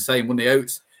 Oates was the same, wasn't he?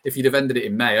 Oates, if you'd have ended it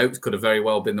in May, Oates could have very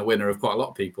well been the winner of quite a lot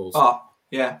of people's. Oh,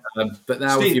 yeah. But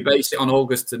now, Steve, if you base it on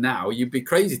August to now, you'd be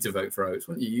crazy to vote for Oates,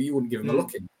 wouldn't you? You wouldn't give him a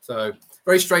look in. So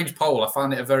very strange poll. I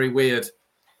find it a very weird,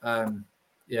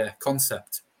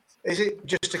 concept. Is it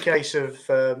just a case of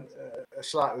a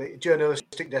slightly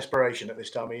journalistic desperation at this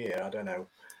time of year? I don't know.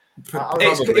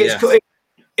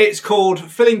 It's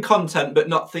called filling content, but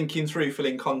not thinking through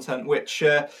filling content, which,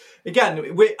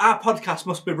 again, our podcast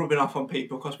must be rubbing off on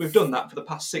people because we've done that for the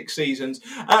past 6 seasons.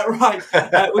 We're going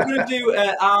to do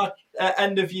our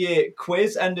end of year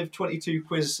quiz, end of 22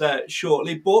 quiz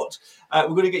shortly, but we're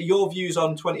going to get your views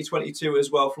on 2022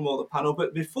 as well from all the panel.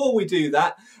 But before we do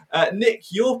that,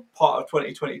 Nick, your part of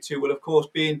 2022 will, of course,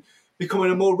 be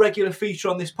becoming a more regular feature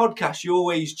on this podcast. You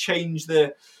always change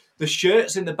the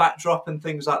shirts in the backdrop and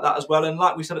things like that as well. And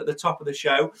like we said at the top of the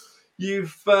show,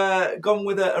 you've gone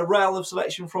with a rail of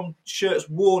selection from shirts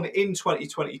worn in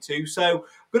 2022. So I'm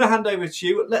going to hand over to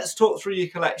you. Let's talk through your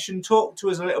collection. Talk to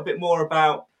us a little bit more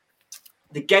about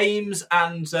the games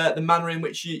and the manner in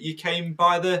which you came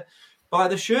by the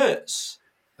shirts.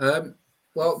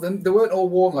 Well, they weren't all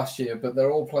worn last year, but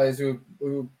they're all players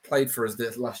who played for us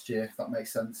this last year, if that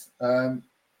makes sense.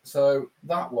 So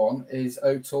that one is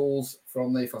O'Toole's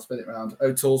from if I spin it around,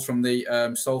 O'Toole's from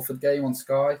the Salford game on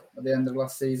Sky at the end of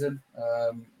last season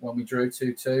when we drew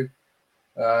 2-2.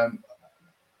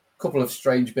 Couple of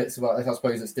strange bits about it, I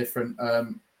suppose it's different.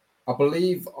 I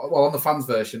believe, on the fans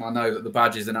version, I know that the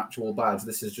badge is an actual badge.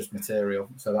 This is just material,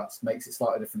 so that makes it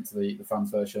slightly different to the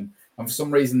fans version. And for some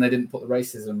reason, they didn't put the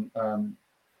racism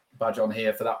badge on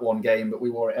here for that one game, but we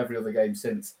wore it every other game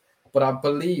since. But I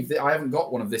believe that I haven't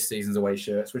got one of this season's away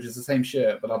shirts, which is the same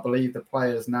shirt, but I believe the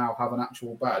players now have an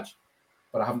actual badge,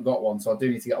 but I haven't got one, so I do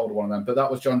need to get hold of one of them. But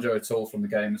that was John Joe O'Toole from the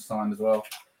game signed as well.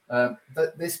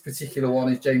 This particular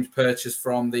one is James Purchase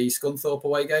from the Scunthorpe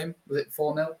away game. Was it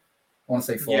 4-0? I want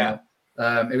to say 4-0. Yeah.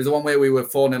 It was the one where we were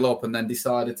 4-0 up and then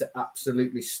decided to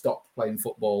absolutely stop playing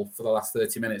football for the last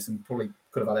 30 minutes and probably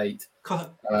could have had 8.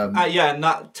 And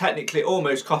that technically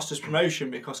almost cost us promotion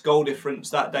because goal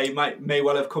difference that day may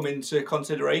well have come into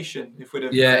consideration if we'd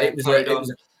have. Yeah, it was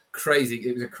a crazy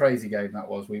game that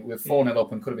was. We were 4-0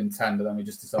 up and could have been 10, but then we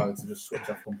just decided to just switch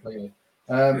off completely.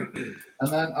 And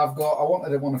then I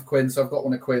wanted one of Quinn's, so I've got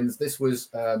one of Quinn's. This was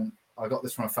I got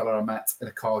this from a fella I met in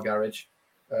a car garage.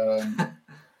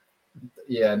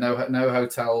 No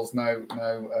hotels, no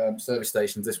service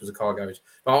stations. This was a car garage.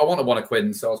 But I wanted one of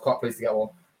Quinn's, so I was quite pleased to get one.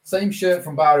 Same shirt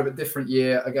from Barry, but different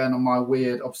year. Again, on my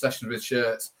weird obsession with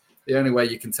shirts. The only way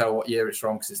you can tell what year it's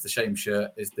from, because it's the same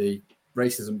shirt, is the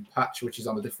racism patch, which is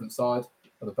on a different side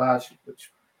of the badge,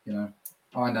 which,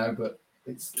 I know, but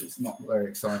it's not very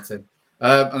exciting.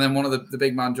 And then one of the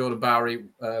big man, Jordan Bowery,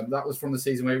 that was from the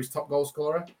season where he was top goal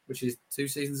scorer, which is 2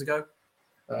 seasons ago.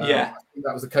 I think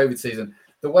that was the COVID season.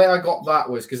 The way I got that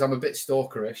was because I'm a bit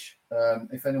stalkerish.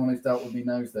 If anyone who's dealt with me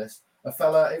knows this.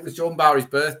 It was Jordan Bowery's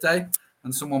birthday,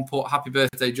 and someone put "Happy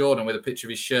Birthday, Jordan" with a picture of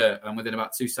his shirt. And within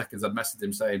about 2 seconds, I'd messaged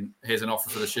him saying, "Here's an offer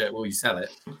for the shirt. Will you sell it?"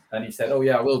 And he said, "Oh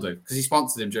yeah, I will do," because he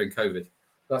sponsored him during COVID.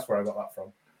 That's where I got that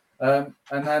from.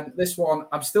 And then this one,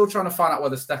 I'm still trying to find out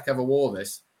whether Steck ever wore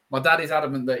this. My dad is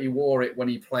adamant that he wore it when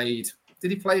he played. Did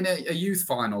he play in a youth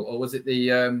final, or was it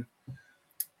the?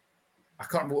 I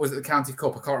can't remember. Was it the County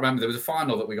Cup? I can't remember. There was a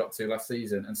final that we got to last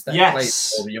season, and Steck played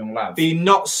for all the young lads. The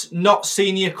not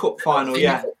senior cup final,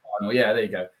 Cup final, yeah. There you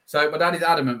go. So my dad is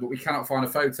adamant, but we cannot find a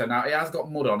photo now. It has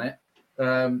got mud on it,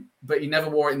 but he never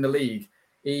wore it in the league.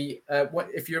 He,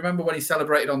 if you remember when he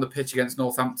celebrated on the pitch against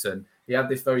Northampton, he had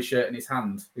this very shirt in his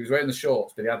hand. He was wearing the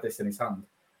shorts, but he had this in his hand.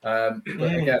 But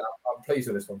again, I'm pleased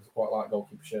with this one because I quite like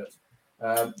goalkeeper shirts.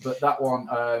 But that one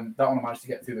I managed to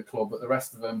get through the club. But the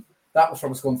rest of them, that was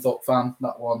from a Scunthorpe fan,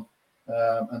 that one.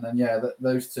 And then,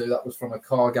 those two, that was from a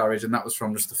car garage, and that was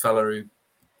from just a fella who,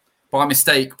 by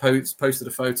mistake, posted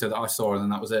a photo that I saw, and then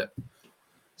that was it.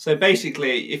 So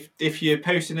basically, if you're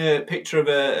posting a picture of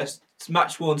a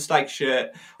match-worn Stag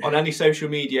shirt on any social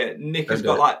media, Nick has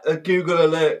got like a Google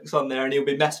alerts on there, and he'll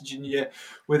be messaging you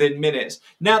within minutes.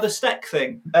 Now, the Steck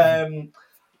thing,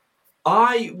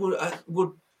 I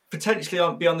would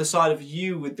potentially be on the side of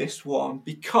you with this one,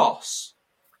 because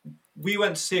we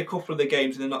went to see a couple of the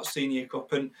games in the Not Senior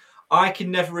Cup, and I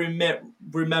can never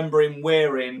remember him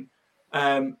wearing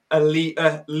a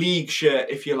league shirt,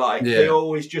 if you like. They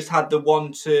always just had the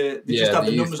just had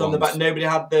the numbers on the back. Nobody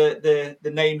had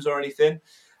the names or anything.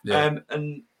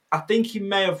 And I think he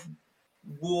may have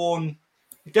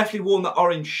definitely worn the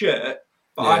orange shirt,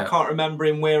 but I can't remember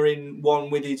him wearing one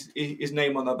with his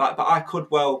name on the back. But I could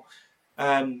well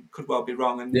be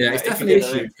wrong. And it's definitely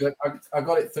issued. I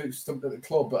got it through something at the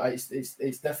club, but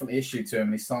it's definitely issued to him,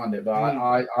 and he signed it. But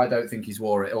I don't think he's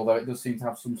wore it, although it does seem to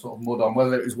have some sort of mud on.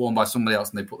 Whether it was worn by somebody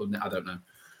else and they put them in, I don't know.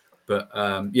 But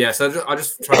so I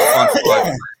just tried to find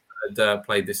players that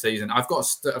played this season. I've got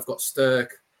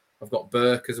Stirk, I've got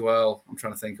Burke as well. I'm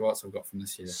trying to think of what else I've got from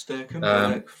this year. Stirk and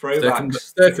Burke, throwbacks.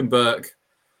 Stirk and Burke.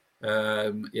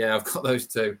 I've got those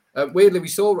two. Weirdly, we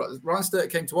saw Ryan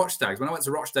Stirk came to watch Stags when I went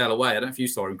to Rochdale away. I don't know if you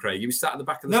saw him, Craig. He was sat at the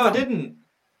back of the stand. I didn't.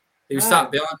 He was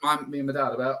sat behind me and my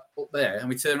dad about up there, and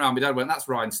we turned around. My dad went, "That's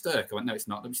Ryan Stirk." I went, "No, it's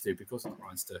not. Don't be stupid. Of course, it's not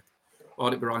Ryan Stirk. Why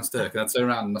would it be Ryan Stirk?" And I turned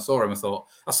around and I saw him.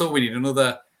 I saw we need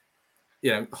another,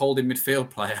 holding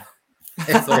midfield player.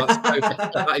 I thought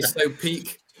that is so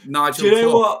peak Nigel.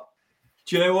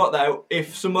 Do you know what though?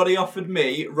 If somebody offered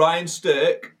me Ryan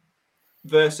Stirk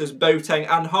versus Boateng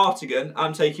and Hartigan,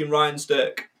 I'm taking Ryan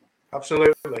Stirk.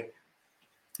 Absolutely.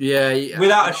 Yeah.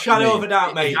 Without a shadow of a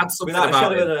doubt, mate. Without a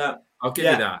shadow of a doubt. I'll give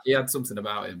you that. He had something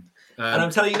about him. And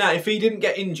I'm telling you now, if he didn't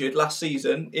get injured last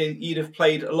season, he'd have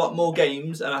played a lot more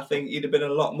games, and I think he'd have been a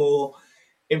lot more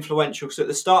influential. So at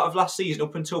the start of last season,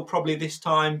 up until probably this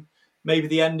time, maybe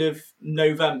the end of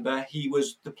November, he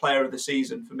was the player of the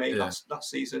season for me last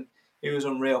season. He was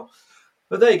unreal.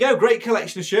 But there you go, great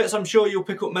collection of shirts. I'm sure you'll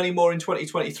pick up many more in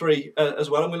 2023 as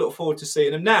well, and we look forward to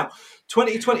seeing them. Now,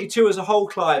 2022 as a whole,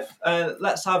 Clive,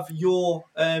 let's have your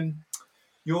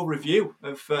review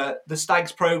of the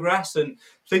Stags' progress and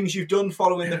things you've done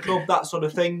following the club, that sort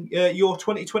of thing. Your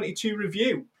 2022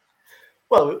 review.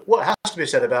 Well, what has to be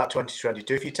said about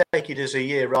 2022, if you take it as a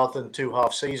year rather than 2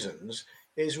 half seasons,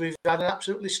 is we've had an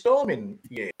absolutely storming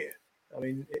year. I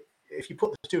mean, if you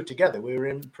put the two together, we're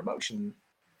in promotion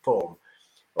form.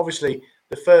 Obviously,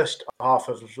 the first half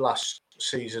of last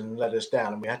season let us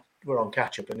down, and we're on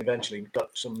catch-up, and eventually got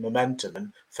some momentum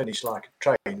and finished like a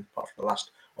train, apart from the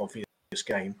last obvious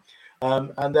game.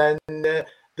 And then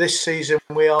this season,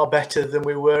 we are better than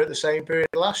we were at the same period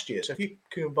last year. So if you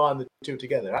combine the two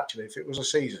together, actually, if it was a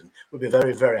season, we'd be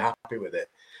very, very happy with it.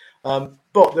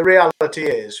 But the reality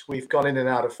is we've gone in and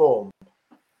out of form.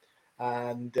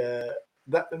 And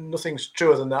that nothing's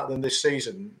truer than that than this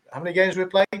season. How many games we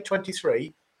played?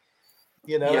 23.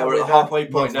 We're at the halfway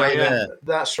point now. Yeah,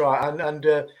 that's right. And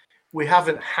we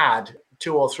haven't had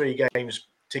 2 or 3 games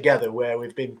together where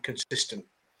we've been consistent,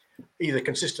 either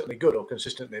consistently good or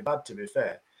consistently bad, to be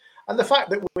fair. And the fact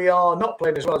that we are not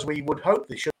playing as well as we would hope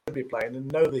they should be playing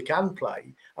and know they can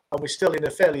play, and we're still in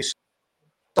a fairly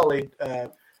solid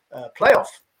playoff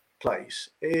place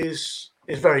is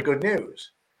very good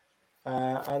news.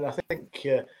 And I think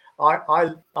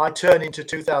I turn into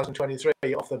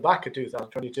 2023 off the back of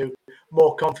 2022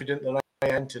 more confident than I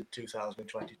entered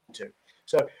 2022.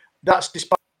 So that's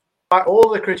despite all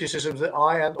the criticisms that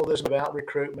I and others about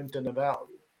recruitment and about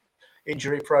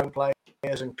injury-prone players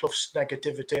and Clough's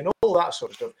negativity and all that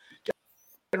sort of stuff.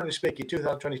 Generally speaking,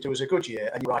 2022 was a good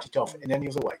year, and you write it off in any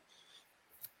other way.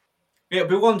 It'll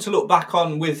be one to look back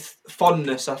on with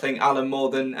fondness, I think, Alan, more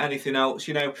than anything else.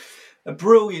 A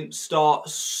brilliant start,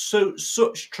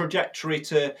 such trajectory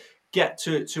to get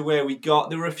to where we got.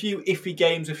 There were a few iffy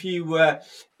games, a few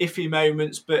iffy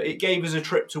moments, but it gave us a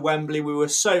trip to Wembley. We were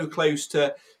so close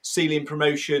to sealing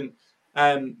promotion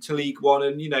to League One.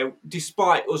 And,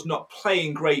 despite us not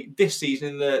playing great this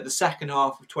season in the second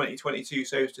half of 2022,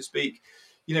 so to speak,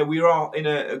 we are in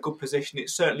a good position.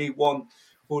 It's certainly one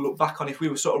we'll look back on if we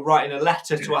were sort of writing a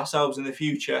letter to ourselves in the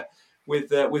future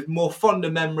with more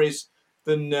fonder memories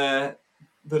than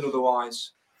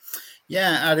otherwise.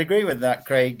 Yeah, I'd agree with that,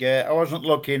 Craig. I wasn't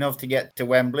lucky enough to get to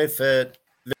Wembley for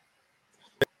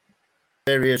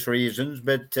various reasons,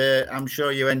 but I'm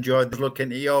sure you enjoyed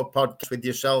looking at your podcast with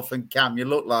yourself and Cam. You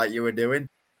looked like you were doing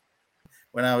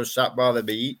when I was sat by the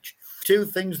beach. Two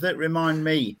things that remind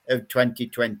me of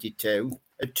 2022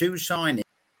 are two signings,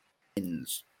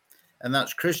 and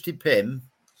that's Christy Pym,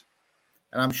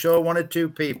 and I'm sure one or two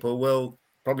people will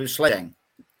probably slay,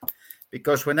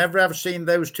 because whenever I've seen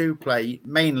those two play,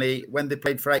 mainly when they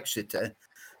played for Exeter,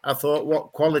 I thought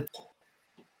what quality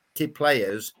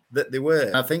players that they were.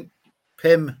 I think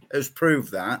Pym has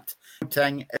proved that.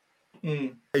 Tang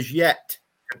has yet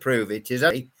to prove it,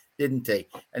 didn't he?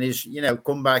 And he's,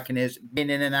 come back and he's been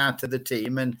in and out of the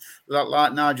team. And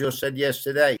like Nigel said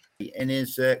yesterday in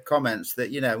his comments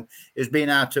that, he's been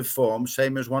out of form,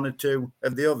 same as one or two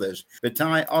of the others. But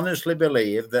I honestly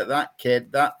believe that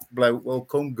kid, that bloke will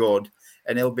come good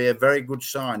and he'll be a very good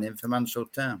signing for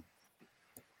Mansfield Town.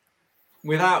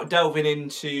 Without delving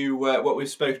into what we've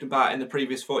spoken about in the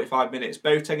previous 45 minutes,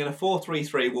 Boateng and a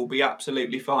 4-3-3 will be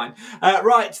absolutely fine.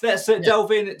 Right, let's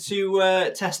delve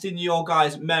into testing your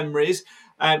guys' memories.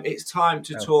 It's time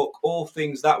to talk all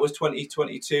things that was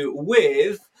 2022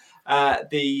 with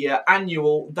the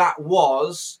annual that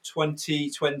was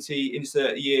 2020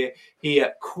 insert year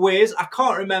here quiz. I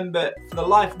can't remember for the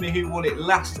life of me who won it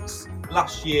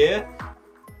last year.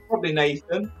 Probably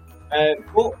Nathan.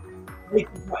 But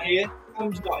Nathan's not here.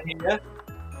 Tom's not here,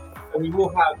 so we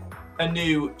will have a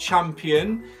new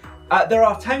champion. There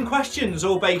are 10 questions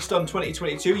all based on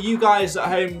 2022. You guys at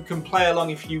home can play along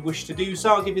if you wish to do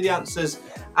so. I'll give you the answers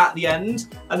at the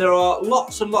end. And there are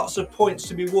lots and lots of points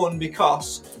to be won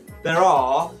because there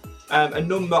are a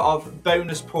number of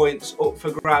bonus points up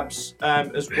for grabs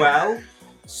as well.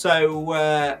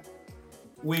 So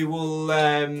we will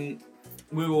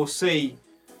see.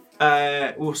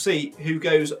 We'll see who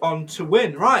goes on to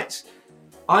win. Right.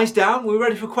 Eyes down, we're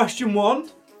ready for question 1.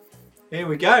 Here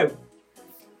we go.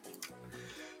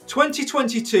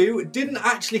 2022 didn't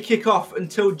actually kick off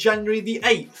until January the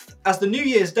 8th, as the New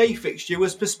Year's Day fixture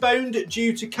was postponed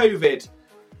due to COVID.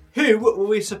 Who were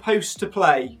we supposed to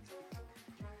play?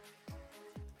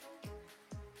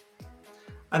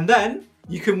 And then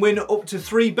you can win up to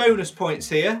 3 bonus points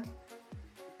here.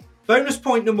 Bonus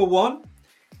point number 1.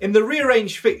 In the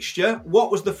rearranged fixture,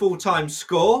 what was the full-time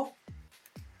score?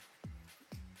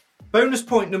 Bonus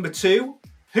point number 2,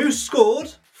 who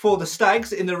scored for the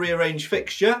Stags in the rearranged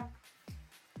fixture?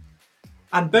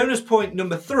 And bonus point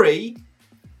number 3,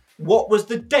 what was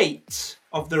the date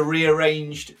of the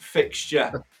rearranged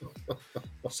fixture?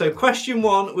 So question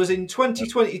 1 was in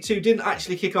 2022, didn't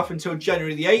actually kick off until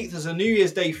January the 8th as a New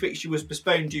Year's Day fixture was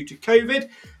postponed due to COVID.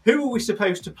 Who were we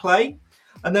supposed to play?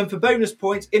 And then for bonus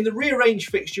points, in the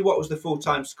rearranged fixture, what was the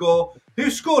full-time score?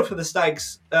 Who scored for the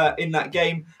Stags in that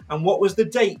game? And what was the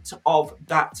date of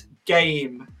that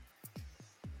game?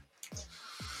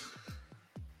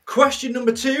 Question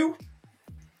number 2.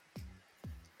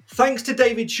 Thanks to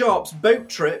David Sharp's boat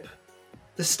trip,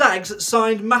 the Stags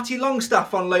signed Matty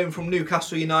Longstaff on loan from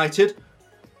Newcastle United.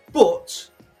 But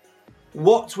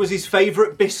what was his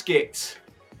favourite biscuit?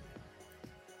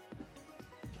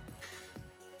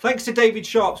 Thanks to David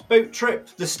Sharp's boat trip,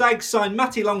 the Stags signed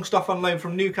Matty Longstaff on loan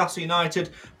from Newcastle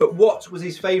United, but what was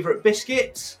his favourite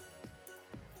biscuit?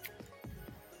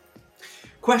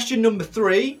 Question number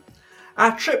 3.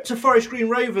 Our trip to Forest Green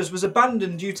Rovers was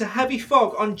abandoned due to heavy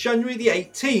fog on January the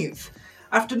 18th.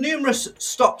 After numerous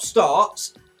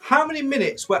stop-starts, how many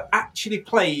minutes were actually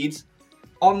played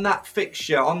on that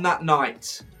fixture, on that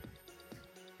night?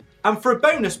 And for a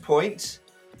bonus point,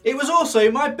 it was also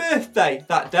my birthday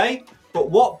that day. But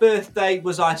what birthday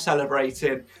was I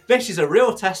celebrating? This is a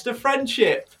real test of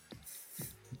friendship.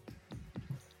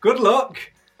 Good luck.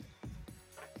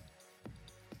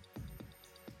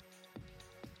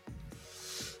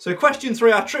 So question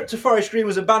 3, our trip to Forest Green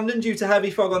was abandoned due to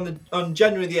heavy fog on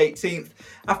January the 18th.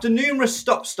 After numerous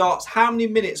stop-starts, how many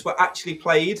minutes were actually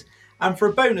played? And for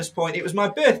a bonus point, it was my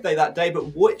birthday that day,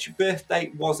 but which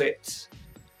birthday was it?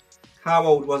 How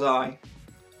old was I?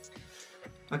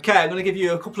 Okay, I'm going to give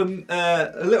you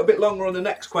a little bit longer on the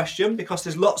next question because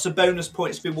there's lots of bonus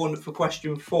points to be won for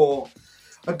question 4.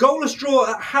 A goalless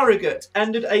draw at Harrogate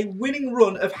ended a winning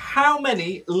run of how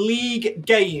many league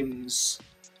games?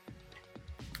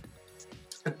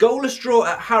 A goalless draw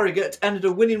at Harrogate ended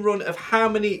a winning run of how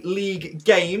many league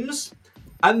games?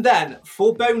 And then,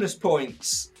 for bonus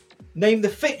points, name the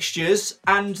fixtures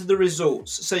and the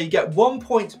results. So you get 1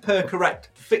 point per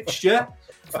correct fixture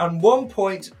and 1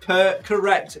 point per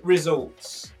correct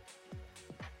results.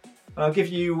 And I'll give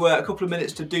you a couple of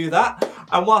minutes to do that.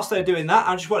 And whilst they're doing that,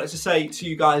 I just wanted to say to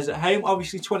you guys at home,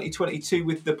 obviously 2022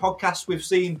 with the podcast, we've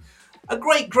seen a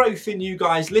great growth in you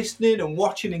guys listening and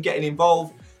watching and getting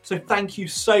involved. So thank you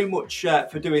so much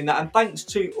for doing that. And thanks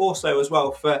to also as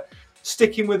well for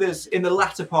sticking with us in the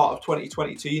latter part of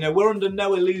 2022. You know, we're under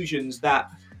no illusions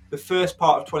that the first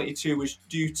part of 22 was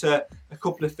due to a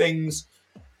couple of things.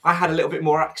 I had a little bit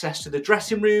more access to the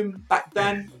dressing room back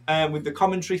then with the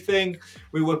commentary thing.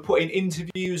 We were putting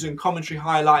interviews and commentary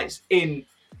highlights in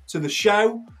to the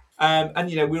show. And,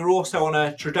 you know, we were also on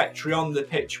a trajectory on the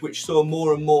pitch, which saw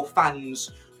more and more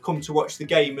fans come to watch the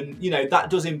game. And, you know, that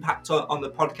does impact on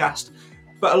the podcast.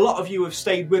 But a lot of you have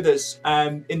stayed with us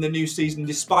in the new season,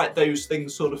 despite those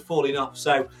things sort of falling off.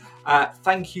 So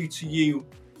thank you to you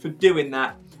for doing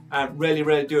that. Really,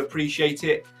 really do appreciate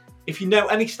it. If you know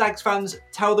any Stags fans,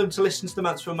 tell them to listen to the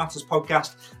Mansfield Matters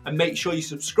podcast and make sure you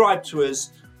subscribe to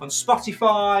us on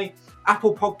Spotify,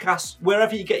 Apple Podcasts,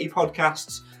 wherever you get your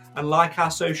podcasts, and like our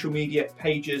social media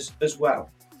pages as well.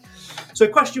 So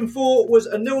question 4 was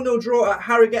a 0-0 draw at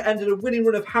Harrogate ended a winning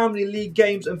run of how many league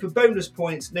games, and for bonus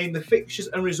points, name the fixtures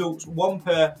and results, 1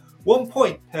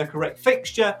 point per correct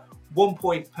fixture, 1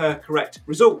 point per correct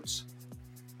results.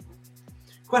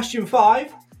 Question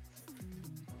 5.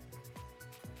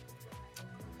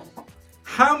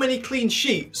 How many clean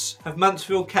sheets have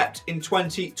Mansfield kept in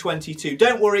 2022?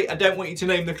 Don't worry, I don't want you to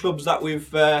name the clubs that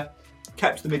we've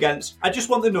kept them against. I just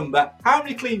want the number. How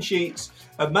many clean sheets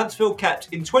have Mansfield kept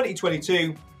in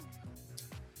 2022?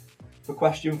 For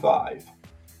question 5.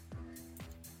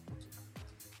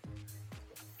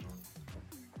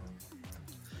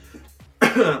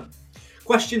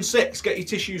 Question 6, get your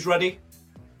tissues ready.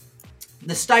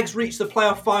 The Stags reached the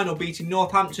playoff final, beating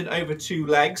Northampton over 2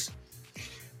 legs.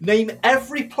 Name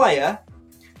every player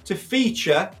to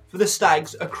feature for the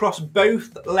Stags across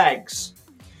both legs.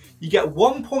 You get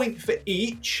 1 point for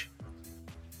each,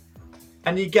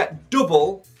 and you get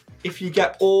double if you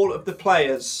get all of the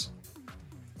players.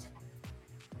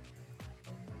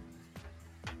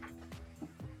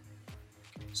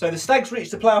 So the Stags reached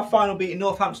the playoff final, beating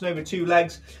Northampton over 2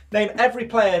 legs. Name every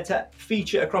player to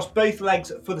feature across both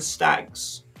legs for the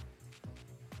Stags.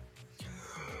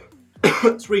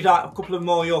 Let's read out a couple of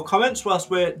more of your comments whilst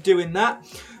we're doing that.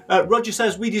 Roger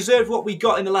says, we deserved what we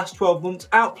got in the last 12 months.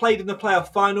 Outplayed in the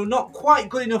playoff final. Not quite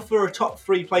good enough for a top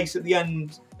 3 place at the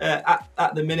end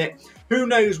at the minute. Who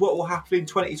knows what will happen in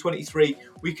 2023?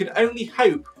 We can only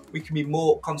hope we can be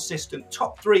more consistent.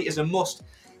 Top 3 is a must.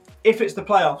 If it's the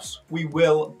playoffs, we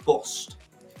will bust.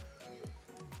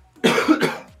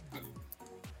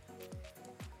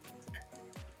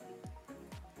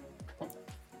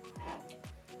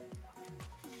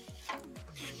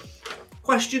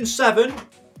 Question 7.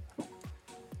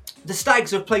 The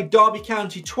Stags have played Derby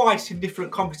County twice in different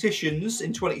competitions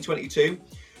in 2022.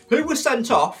 Who was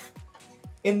sent off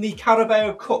in the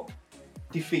Carabao Cup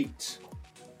defeat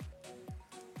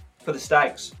for the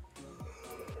Stags?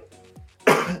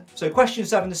 So question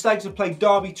 7. The Stags have played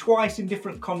Derby twice in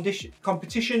different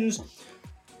competitions.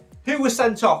 Who was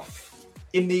sent off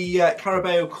in the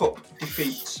Carabao Cup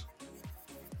defeat?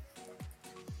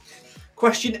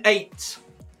 Question 8.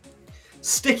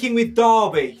 Sticking with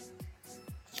Derby.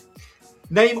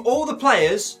 Name all the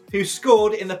players who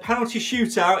scored in the penalty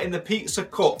shootout in the Pizza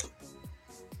Cup.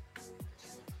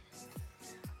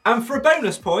 And for a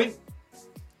bonus point,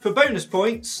 for bonus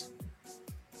points,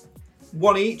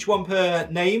 1 each, 1 per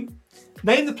name.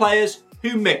 Name the players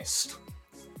who missed.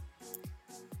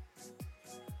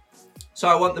 So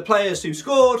I want the players who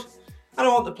scored and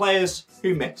I want the players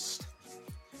who missed.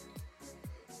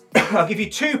 I'll give you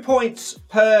 2 points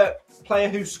per player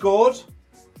who scored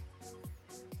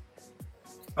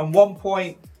and 1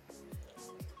 point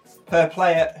per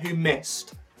player who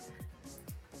missed.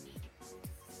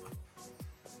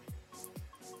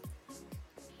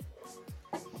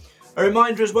 A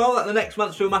reminder as well that the next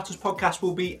Mansfield Matters podcast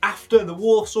will be after the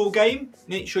Walsall game.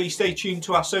 Make sure you stay tuned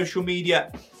to our social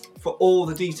media for all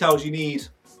the details you need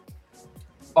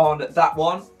on that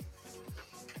one.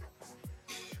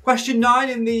 Question 9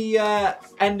 in the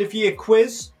end of year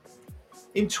quiz.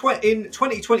 In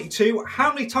 2022,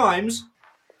 how many times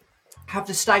have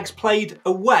the Stags played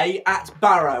away at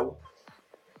Barrow?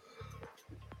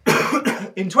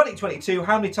 In 2022,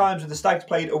 how many times have the Stags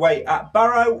played away at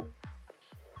Barrow?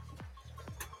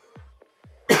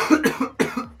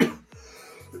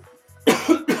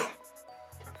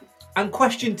 And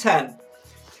question 10.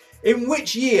 In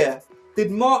which year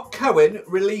did Mark Cohen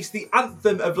release the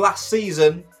anthem of last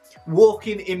season,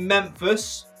 Walking in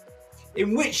Memphis?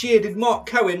 In which year did Mark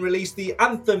Cohen release the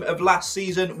anthem of last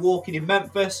season, Walking in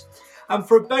Memphis? And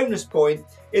for a bonus point,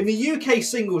 in the UK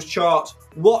singles chart,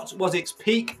 what was its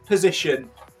peak position?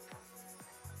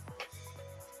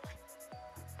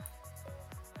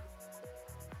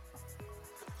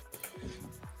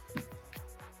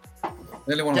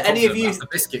 The only one Do I'm any of confident you- that's the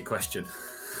biscuit question.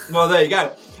 Well, there you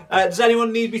go. Does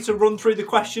anyone need me to run through the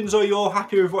questions, or you're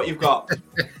happy with what you've got?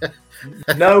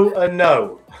 No and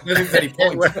no. I don't think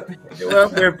any points. It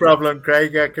won't be a problem,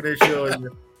 Craig, I can assure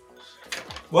you.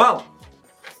 Well,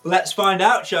 let's find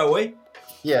out, shall we?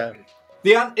 Yeah.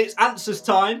 It's answers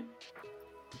time.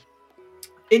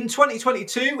 In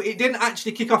 2022, it didn't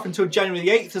actually kick off until January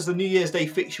the 8th as the New Year's Day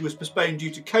fixture was postponed due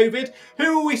to COVID.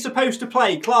 Who were we supposed to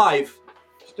play, Clive?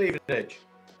 Stevenage.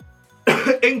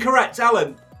 Incorrect,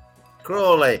 Alan.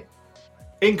 Crawley.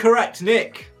 Incorrect,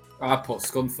 Nick. I put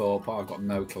Scunthorpe, but I've got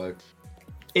no clue.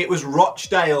 It was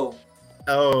Rochdale.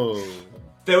 Oh.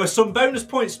 There were some bonus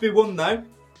points to be won, though.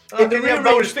 Can you have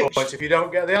bonus points if you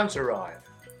don't get the answer right?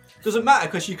 Doesn't matter,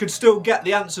 because you could still get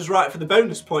the answers right for the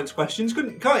bonus points questions,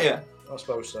 can't you? I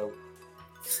suppose so.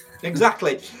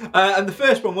 Exactly. And the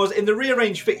first one was, in the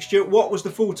rearranged fixture, what was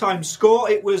the full-time score?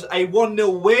 It was a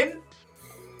 1-0 win.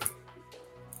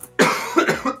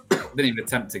 Didn't even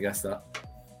attempt to guess that.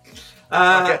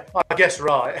 I guess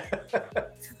right.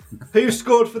 Who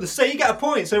scored for the... So you get a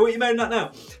point, so what are you moaning at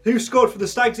now? Who scored for the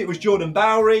Stags? It was Jordan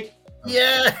Bowery.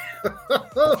 Yeah.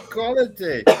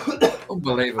 Quality.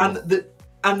 Unbelievable.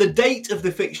 And the date of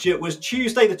the fixture was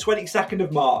Tuesday the 22nd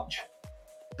of March.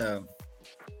 Oh.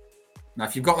 Now,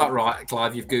 if you've got that right,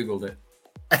 Clive, you've Googled it.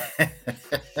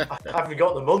 I haven't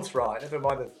got the month right. Never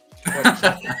mind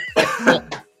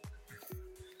the...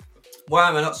 Why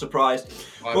am I not surprised?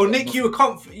 Well, Nick, you were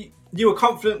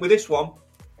confident with this one.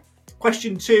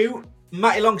 Question 2.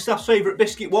 Matty Longstaff's favourite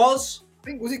biscuit was? I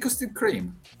think, was it custard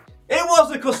cream? It was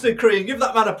the custard cream. Give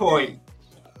that man a point.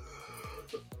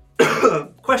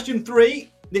 Question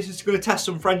 3. This is going to test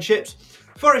some friendships.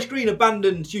 Forest Green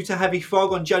abandoned due to heavy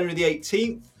fog on January the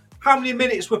 18th. How many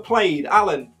minutes were played,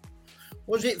 Alan?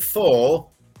 Was it 4?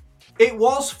 It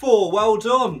was 4. Well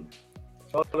done.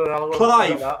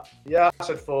 Clive. Yeah, I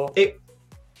said 4.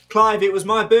 Clive, it was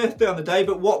my birthday on the day,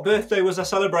 but what birthday was I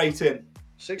celebrating?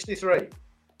 63.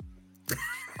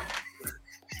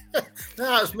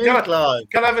 That's me, Clive.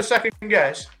 Can I have a second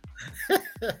guess?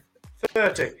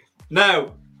 30.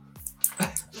 No.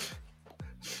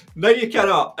 No, you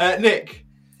cannot. Nick,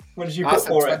 what did you put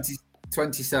for it?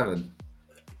 27.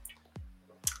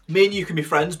 Me and you can be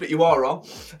friends, but you are wrong.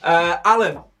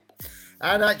 Alan.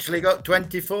 I'd actually got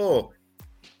 24.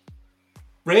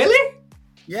 Really?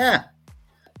 Yeah.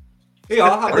 Yeah,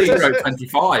 I wrote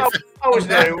 25. I was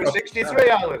there. It was 63,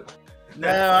 Alan.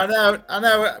 No, I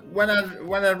know. When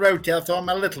I wrote it, I thought I'm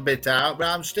a little bit out, but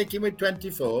I'm sticking with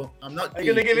 24. I'm not. Are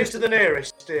you going to give it to the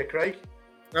nearest, dear Craig?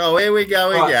 Oh, here we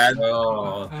go again.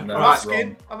 Oh, no, I'm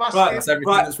asking. Right, that's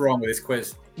everything that's wrong with this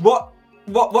quiz. What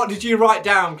did you write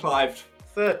down, Clive?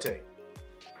 30.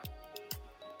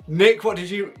 Nick, what did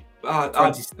you... I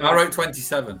wrote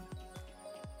 27.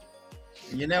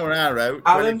 You know what I wrote?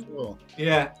 Alan? 24.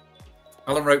 Yeah.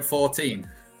 Alan wrote 14.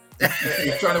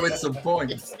 He's trying to win some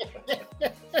points.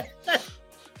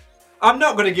 I'm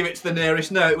not going to give it to the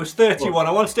nearest. No, it was 31.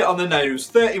 I wanted it on the nose.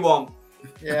 31.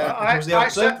 Yeah, I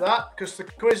accept that because the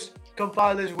quiz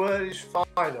compiler's word is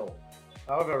final.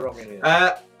 However wrong it is.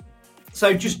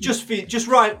 So just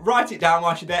write it down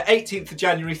while you're there. 18th of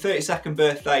January, 32nd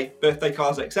birthday. Birthday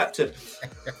cards accepted.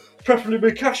 Preferably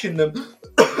with cash in them.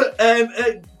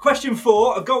 Question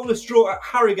 4. A goalless draw at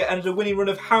Harrogate ended a winning run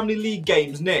of how many league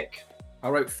games, Nick? I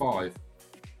wrote 5.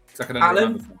 I can only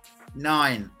remember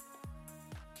 9.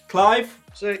 Clive?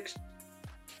 6.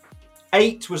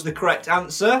 8 was the correct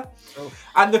answer. Oh.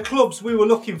 And the clubs we were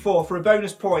looking for a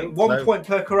bonus point, 1 point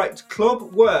per correct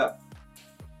club, were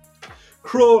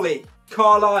Crawley,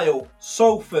 Carlisle,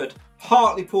 Salford,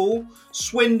 Hartlepool,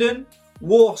 Swindon,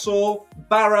 Walsall,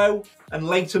 Barrow and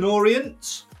Leyton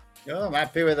Orient. Oh, I'm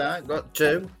happy with that. Got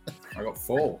 2. I got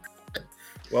 4.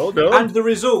 Well done. And the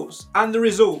results.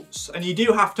 And you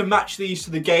do have to match these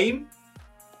to the game.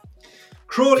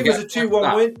 Crawley was a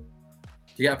 2-1 win. Do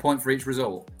you get a point for each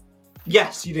result?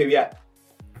 Yes, you do, yeah.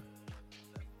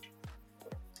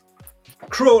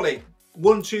 Crawley,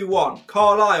 1-2-1.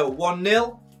 Carlisle,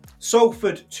 1-0.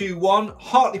 Salford 2-1,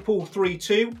 Hartlepool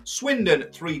 3-2, Swindon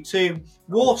 3-2,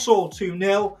 Walsall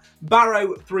 2-0,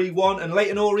 Barrow 3-1, and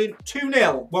Leyton Orient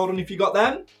 2-0. Well done if you got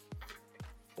them.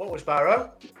 What was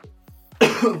Barrow?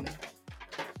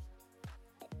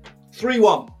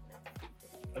 3-1.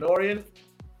 And Orient?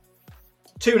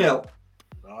 2-0.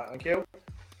 Right, thank you.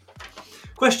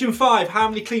 Question 5. How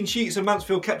many clean sheets have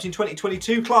Mansfield kept in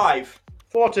 2022, Clive?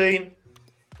 14.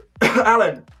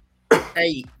 Alan?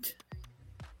 8.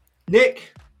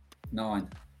 Nick? 9.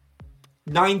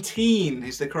 19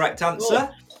 is the correct answer.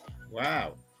 Oh.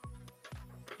 Wow.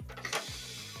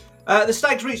 The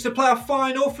Stags reached the playoff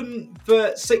final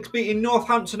for 6, beating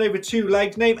Northampton over 2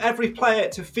 legs. Name every player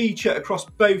to feature across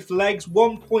both legs.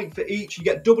 1 point for each. You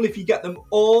get double if you get them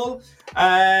all.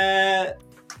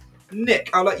 Nick,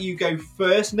 I'll let you go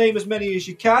first. Name as many as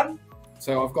you can.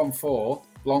 So I've gone for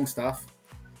Longstaff,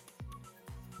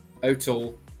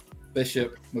 O'Toole,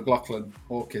 Bishop, McLaughlin,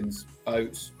 Hawkins,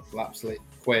 Oates, Lapsley,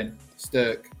 Quinn,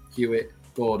 Stirk, Hewitt,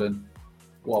 Gordon,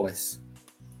 Wallace.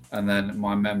 And then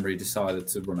my memory decided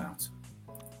to run out.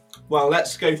 Well,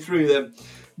 let's go through them.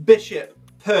 Bishop,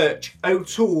 Perch,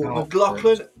 O'Toole,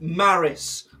 McLaughlin,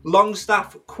 Maris,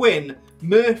 Longstaff, Quinn,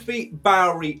 Murphy,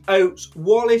 Bowery, Oates,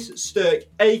 Wallace, Stirk,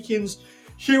 Akins,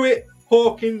 Hewitt,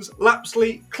 Hawkins,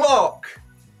 Lapsley, Clark.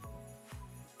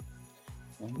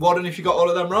 Well done if you got all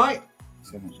of them right.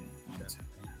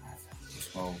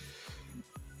 12.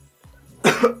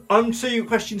 On to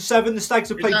question 7. The Stags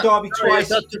have played Derby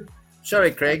twice.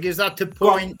 Sorry, Craig. Is that a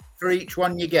point for each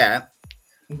one you get?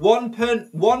 1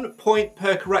 point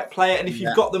per correct player, and if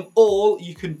you've got them all,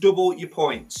 you can double your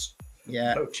points.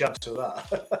 Yeah. No chance of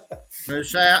that. So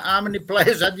say, how many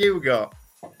players have you got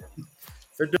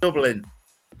for doubling?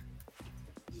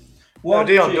 1,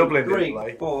 Dion 2, Dublin 3, didn't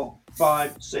play. 4,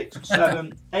 5, 6,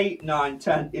 7, 8, 9,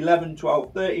 10, 11,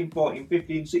 12, 13, 14,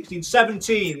 15, 16,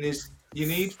 17 is you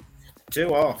need.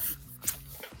 2 off.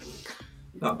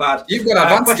 Not bad. You've got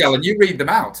advanced, Galen. You read them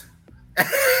out.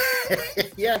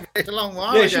 Yeah, it's a long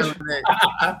while Yeah, ago. Isn't it?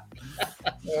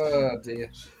 Oh, dear.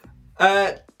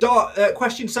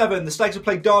 Question 7. The Stags have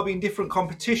played Derby in different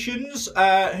competitions.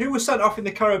 Who was sent off in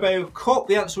the Carabao Cup?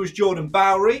 The answer was Jordan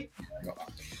Bowery.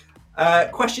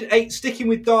 Question 8. Sticking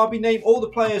with Derby, name all the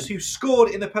players who scored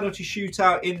in the penalty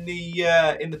shootout in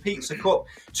the Pizza Cup.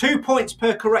 2 points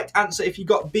per correct answer if you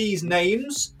got B's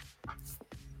names.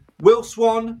 Will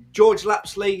Swan, George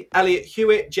Lapsley, Elliot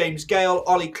Hewitt, James Gale,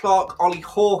 Ollie Clark, Ollie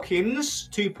Hawkins.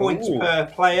 2 points per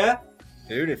player.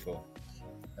 Beautiful.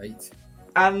 8.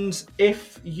 And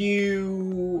if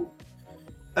you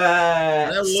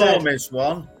I know Law missed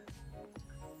one.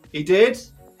 He did?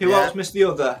 Who else missed the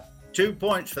other? 2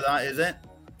 points for that, is it?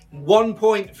 1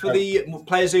 point for the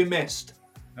players who missed.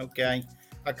 Okay.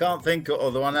 I can't think of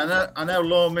other one. I know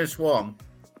Law missed one.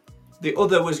 The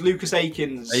other was Lucas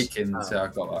Akins. Yeah, I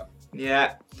got that.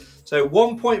 Yeah. So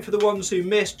 1 point for the ones who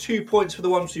missed, 2 points for the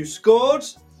ones who scored.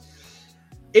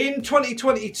 In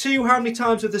 2022, how many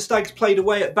times have the Stags played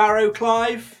away at Barrow,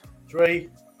 Clive? 3.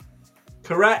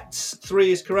 Correct.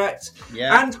 3 is correct.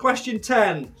 Yeah. And question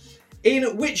 10.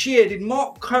 In which year did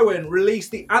Mark Cohen release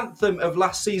the anthem of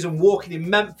last season, Walking in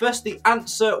Memphis? The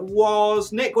answer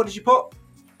was... Nick, what did you put?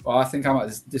 Well, I think I'm at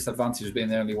this disadvantage of being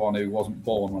the only one who wasn't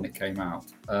born when it came out.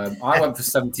 I went for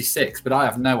 76, but I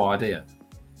have no idea.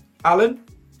 Alan?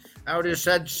 I would have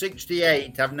said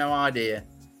 68. I've no idea.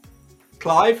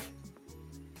 Clive?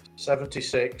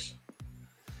 76.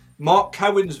 Mark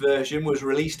Cohen's version was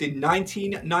released in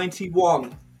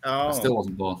 1991. I still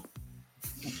wasn't born.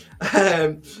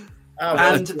 And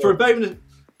for a bonus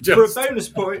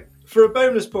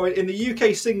point in the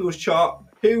UK singles chart,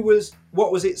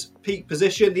 what was its peak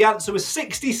position? The answer was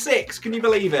 66. Can you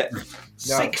believe it?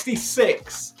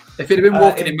 66. If it had been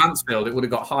Walking in Mansfield, it would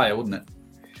have got higher, wouldn't it?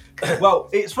 Well,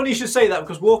 it's funny you should say that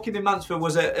because Walking in Mansfield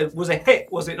was a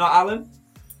hit, was it not, Alan?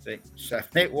 6, 7.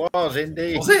 It was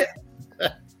indeed. Was it?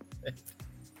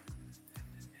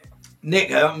 Nick,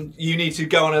 you need to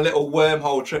go on a little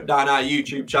wormhole trip down our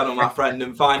YouTube channel, my friend,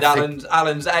 and find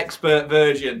Alan's expert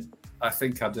version. I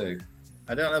think I do.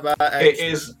 I don't know about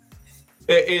expert.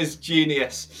 It is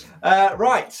genius.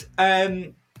 Right.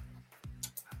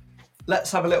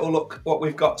 Let's have a little look what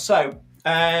we've got. So,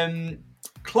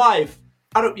 Clive,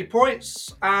 add up your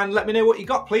points and let me know what you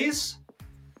got, please.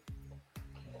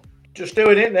 Just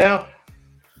doing it now.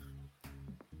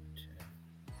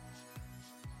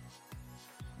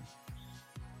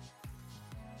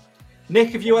 Nick,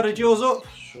 have you added yours up?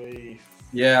 3.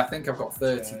 Yeah, I think I've got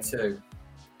 32.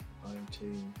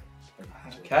 19.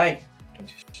 Okay.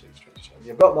 26, 27.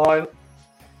 You've got mine.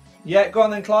 Yeah, go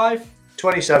on then, Clive.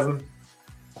 27.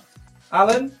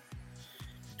 Alan?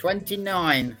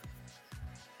 29.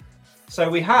 So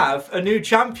we have a new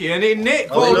champion in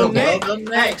Nick. Well done,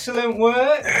 Nick. Excellent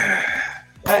work.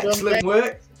 Excellent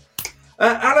work.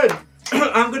 Alan,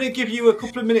 I'm going to give you a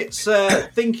couple of minutes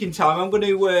thinking time. I'm going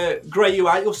to grey you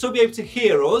out. You'll still be able to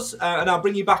hear us, and I'll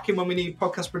bring you back in when we need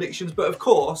podcast predictions. But of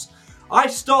course, I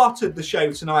started the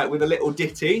show tonight with a little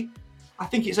ditty. I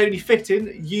think it's only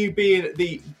fitting, you being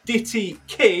the ditty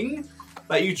king,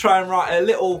 that you try and write a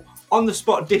little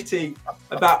on-the-spot ditty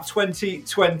about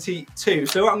 2022.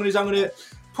 So what I'm going to do is I'm going to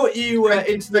put you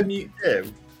into the new...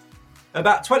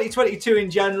 About 2022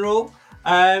 in general,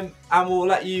 and we'll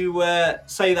let you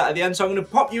say that at the end. So I'm going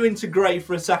to pop you into grey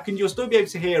for a second. You'll still be able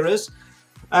to hear us,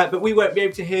 but we won't be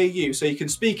able to hear you. So you can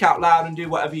speak out loud and do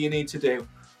whatever you need to do.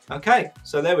 Okay,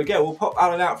 so there we go. We'll pop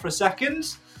Alan out for a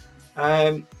second.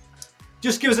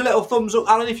 Just give us a little thumbs up,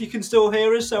 Alan, if you can still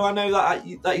hear us, so I know that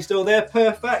you're still there.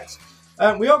 Perfect.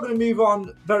 We are going to move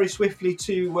on very swiftly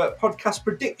to podcast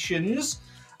predictions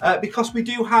because we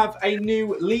do have a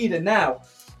new leader now.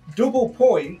 Double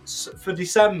points for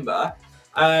December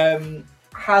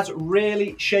has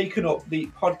really shaken up the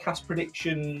podcast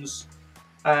predictions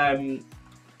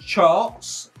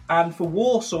charts. And for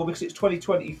Walsall, because it's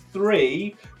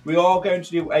 2023, we are going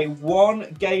to do a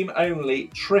one game only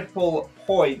triple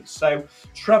points. So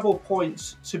treble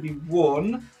points to be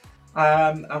won.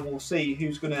 And we'll see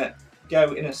who's going to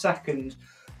go in a second.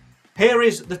 Here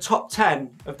is the top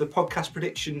 10 of the podcast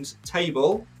predictions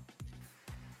table.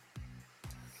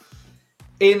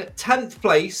 In 10th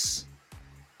place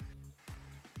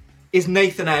is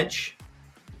Nathan Edge,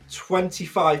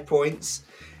 25 points.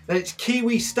 Then it's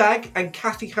Kiwi Stag and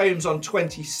Kathy Holmes on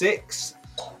 26.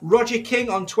 Roger King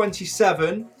on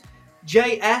 27.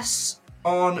 JS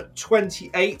on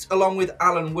 28, along with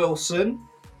Alan Wilson.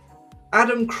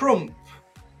 Adam Crump,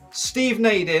 Steve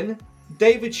Nadin,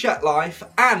 David Shetlife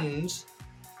and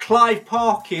Clive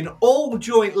Parkin, all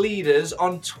joint leaders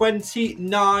on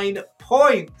 29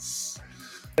 points.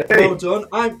 Well done.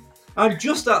 I'm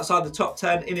just outside the top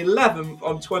 10 in 11th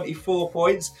on 24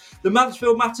 points. The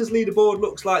Mansfield Matters leaderboard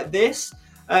looks like this.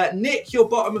 Nick, you're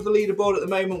bottom of the leaderboard at the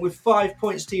moment with 5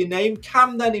 points to your name.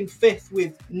 Cam then in 5th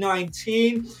with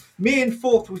 19. Me in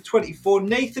 4th with 24.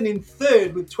 Nathan in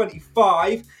 3rd with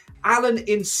 25. Alan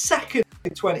in 2nd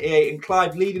with 28. And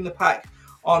Clive leading the pack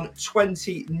on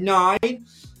 29.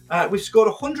 We've scored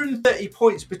 130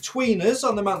 points between us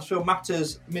on the Mansfield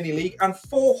Matters Mini League, and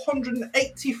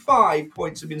 485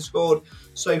 points have been scored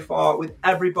so far with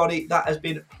everybody that has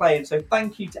been playing. So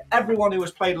thank you to everyone who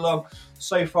has played along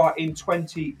so far in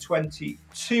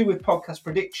 2022 with podcast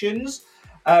predictions.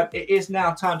 It is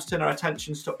now time to turn our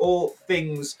attentions to all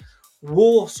things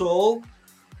Walsall.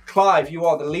 Clive, you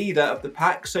are the leader of the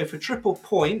pack, so for triple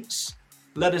points,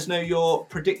 let us know your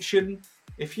prediction,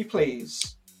 if you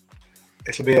please.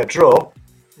 It'll be a draw.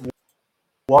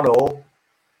 1-1.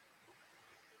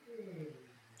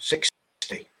 60.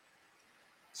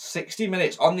 60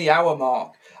 minutes on the hour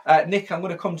mark. Nick, I'm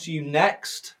going to come to you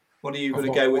next. What are you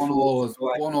going to go with?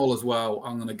 1-1 as well.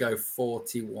 I'm going to go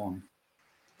 41.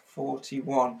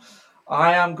 41.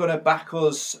 I am going to back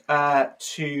us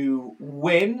to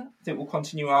win. I think we'll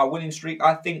continue our winning streak.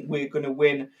 I think we're going to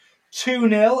win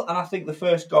 2-0, and I think the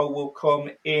first goal will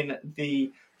come in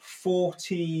the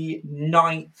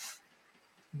 49th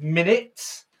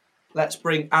minute. Let's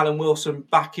bring Alan Wilson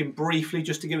back in briefly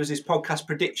just to give us his podcast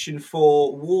prediction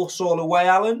for Walsall away,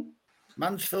 Alan.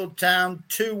 Mansfield Town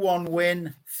 2-1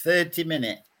 win, 30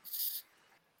 minutes.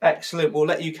 Excellent. We'll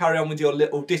let you carry on with your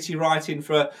little ditty writing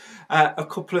for a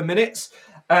couple of minutes.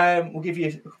 We'll give you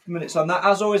a couple of minutes on that.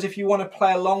 As always, if you want to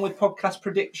play along with podcast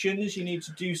predictions, you need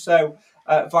to do so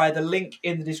via the link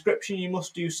in the description. You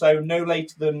must do so no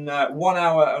later than 1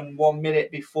 hour and 1 minute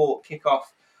before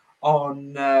kickoff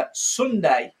on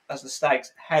Sunday as the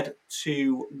Stags head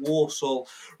to Walsall.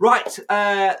 Right,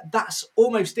 that's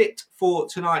almost it for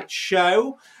tonight's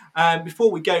show.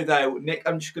 Before we go, though, Nick,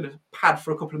 I'm just going to pad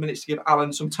for a couple of minutes to give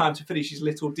Alan some time to finish his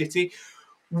little ditty.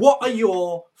 What are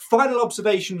your final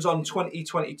observations on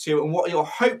 2022 and what are your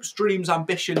hopes, dreams,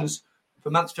 ambitions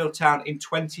for Mansfield Town in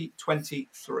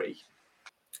 2023?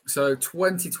 So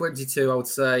 2022, I would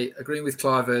say, agreeing with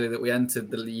Clive earlier that we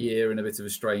entered the year in a bit of a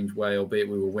strange way, albeit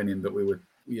we were winning, but we were,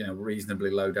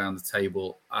 reasonably low down the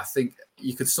table. I think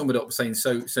you could sum it up saying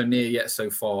so near yet so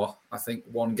far. I think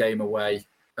one game away,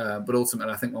 but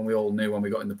ultimately, I think when we all knew when we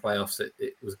got in the playoffs,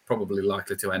 it was probably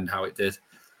likely to end how it did.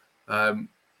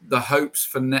 The hopes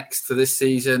for this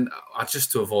season are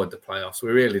just to avoid the playoffs. We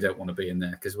really don't want to be in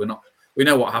there because we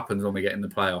know what happens when we get in the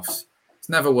playoffs. It's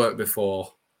never worked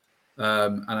before.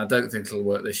 And I don't think it'll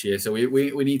work this year. So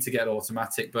we need to get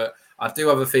automatic. But I do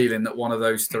have a feeling that one of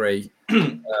those three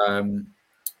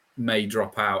may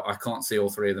drop out. I can't see all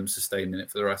three of them sustaining it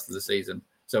for the rest of the season.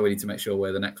 So we need to make sure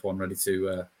we're the next one ready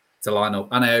to line up.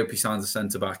 And I hope he signs a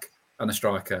centre-back and a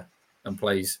striker and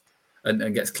plays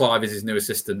and gets Clive as his new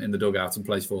assistant in the dugout and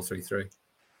plays 4-3-3.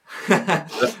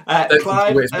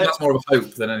 Clive, that's more of a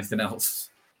hope than anything else.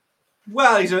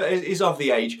 Well, he's of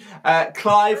the age.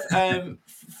 Clive,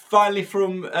 finally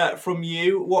from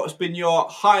you, what's been your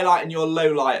highlight and your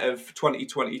low light of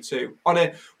 2022?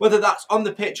 Whether that's on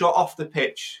the pitch or off the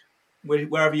pitch,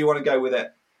 wherever you want to go with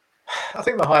it. I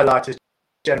think the highlight has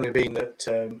generally been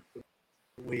that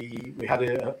we had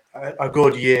a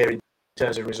good year in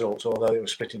terms of results, although it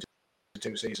was split into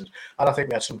 2 seasons. And I think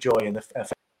we had some joy in the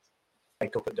FA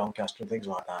Cup at Doncaster and things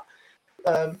like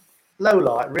that. Low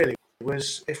light, really,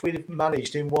 was if we'd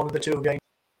managed in one of the 2 games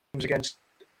against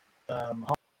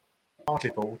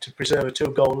Hartlepool to preserve a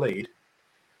 2-goal lead,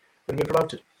 we'd have been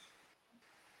promoted.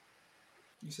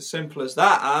 It's as simple as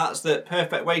that. That's the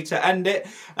perfect way to end it.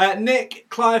 Nick,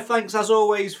 Clive, thanks as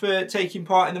always for taking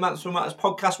part in the Mansfield Matters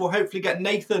podcast. We'll hopefully get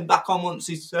Nathan back on once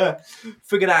he's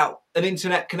figured out an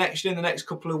internet connection in the next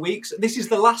couple of weeks. This is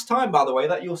the last time, by the way,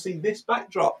 that you'll see this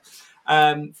backdrop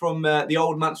from the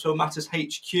old Mansfield Matters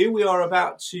HQ. We are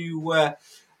about to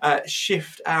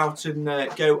shift out and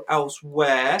go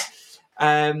elsewhere.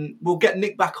 We'll get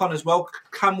Nick back on as well.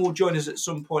 Cam will join us at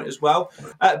some point as well.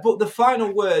 But the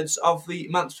final words of the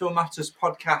Mansfield Matters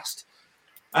podcast,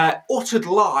 uttered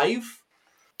live,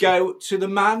 go to the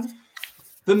man,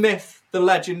 the myth, the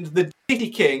legend, the Ditty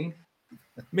King,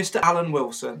 Mr. Alan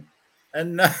Wilson.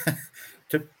 And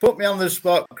to put me on the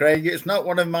spot, Craig, it's not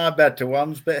one of my better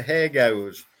ones, but here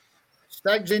goes.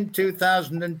 Stags in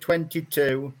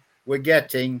 2022 were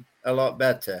getting a lot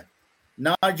better.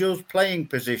 Nigel's playing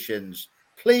positions.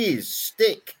 Please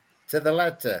stick to the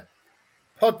letter.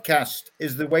 Podcast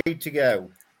is the way to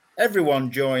go.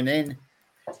 Everyone join in.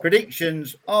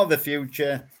 Predictions are the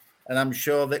future, and I'm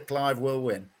sure that Clive will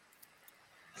win.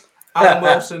 Alan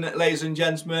Wilson, ladies and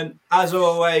gentlemen, as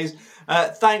always,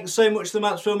 thanks so much to the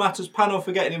Mansfield Matters panel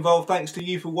for getting involved. Thanks to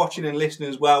you for watching and listening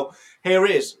as well. Here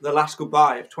is the last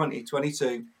goodbye of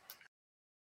 2022.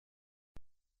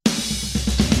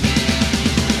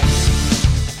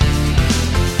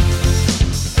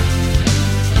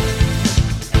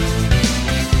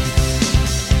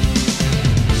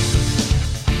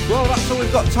 Well, that's all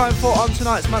we've got time for on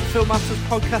tonight's Mansfield Matters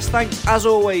podcast. Thanks, as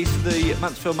always, to the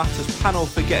Mansfield Matters panel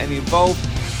for getting involved,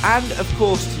 and, of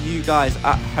course, to you guys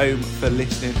at home for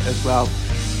listening as well.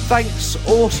 Thanks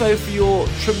also for your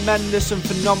tremendous and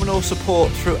phenomenal support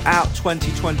throughout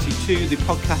 2022. The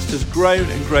podcast has grown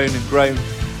and grown and grown,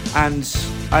 and,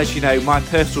 as you know, my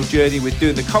personal journey with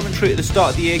doing the commentary at the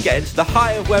start of the year, getting to the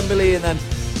height of Wembley, and then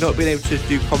not being able to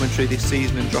do commentary this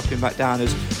season and dropping back down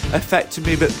has affected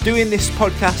me, but doing this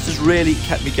podcast has really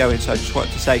kept me going, so I just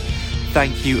wanted to say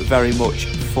thank you very much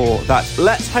for that.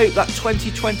 Let's hope that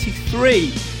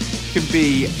 2023 can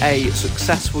be a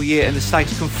successful year and the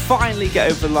Stags can finally get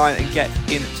over the line and get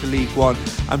into League One.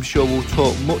 I'm sure we'll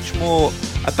talk much more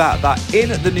about that in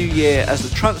the new year as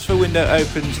the transfer window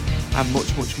opens, and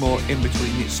much, much more in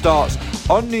between. It starts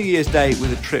on New Year's Day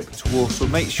with a trip to Walsall.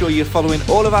 Make sure you're following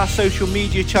all of our social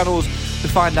media channels to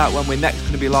find out when we're next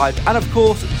going to be live. And of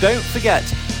course, don't forget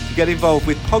to get involved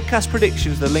with podcast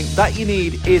predictions. The link that you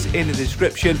need is in the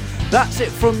description. That's it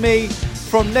from me,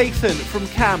 from Nathan, from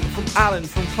Cam, from Alan,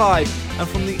 from Clive, and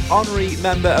from the honorary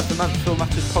member of the Mansfield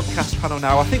Matters podcast panel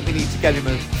now. I think we need to get him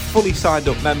a fully signed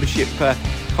up membership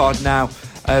card now,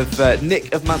 of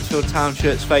Nick of Mansfield Town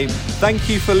Shirts fame. Thank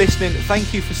you for listening.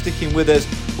 Thank you for sticking with us.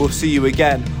 We'll see you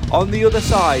again on the other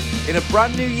side in a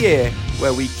brand new year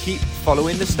where we keep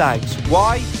following the Stags.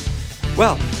 Why?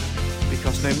 Well,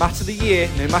 because no matter the year,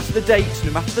 no matter the date,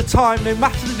 no matter the time, no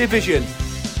matter the division,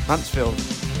 Mansfield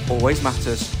always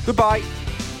matters. Goodbye.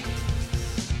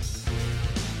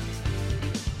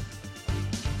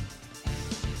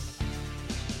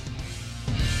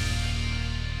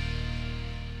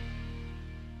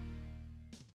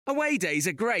 Away days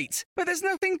are great, but there's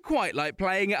nothing quite like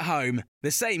playing at home.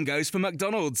 The same goes for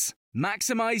McDonald's.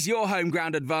 Maximise your home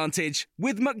ground advantage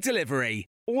with McDelivery.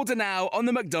 Order now on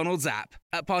the McDonald's app.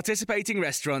 At participating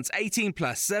restaurants, 18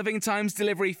 plus, serving times,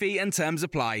 delivery fee and terms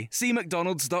apply. See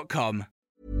mcdonalds.com.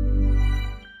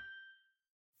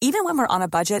 Even when we're on a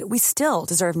budget, we still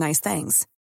deserve nice things.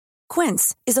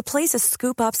 Quince is a place to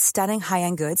scoop up stunning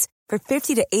high-end goods for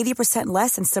 50 to 80%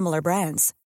 less than similar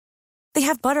brands. They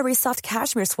have buttery soft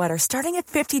cashmere sweaters starting at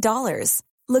 $50,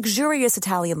 luxurious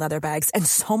Italian leather bags, and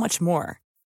so much more.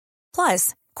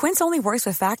 Plus, Quince only works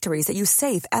with factories that use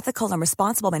safe, ethical, and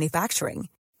responsible manufacturing.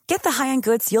 Get the high-end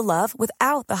goods you'll love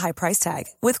without the high price tag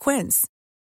with Quince.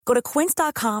 Go to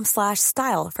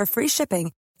quince.com/style for free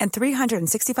shipping and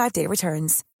 365-day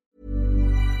returns.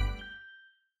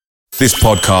 This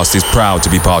podcast is proud to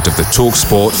be part of the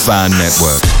TalkSport Fan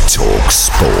Network.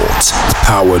 TalkSport.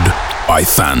 Powered by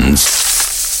fans.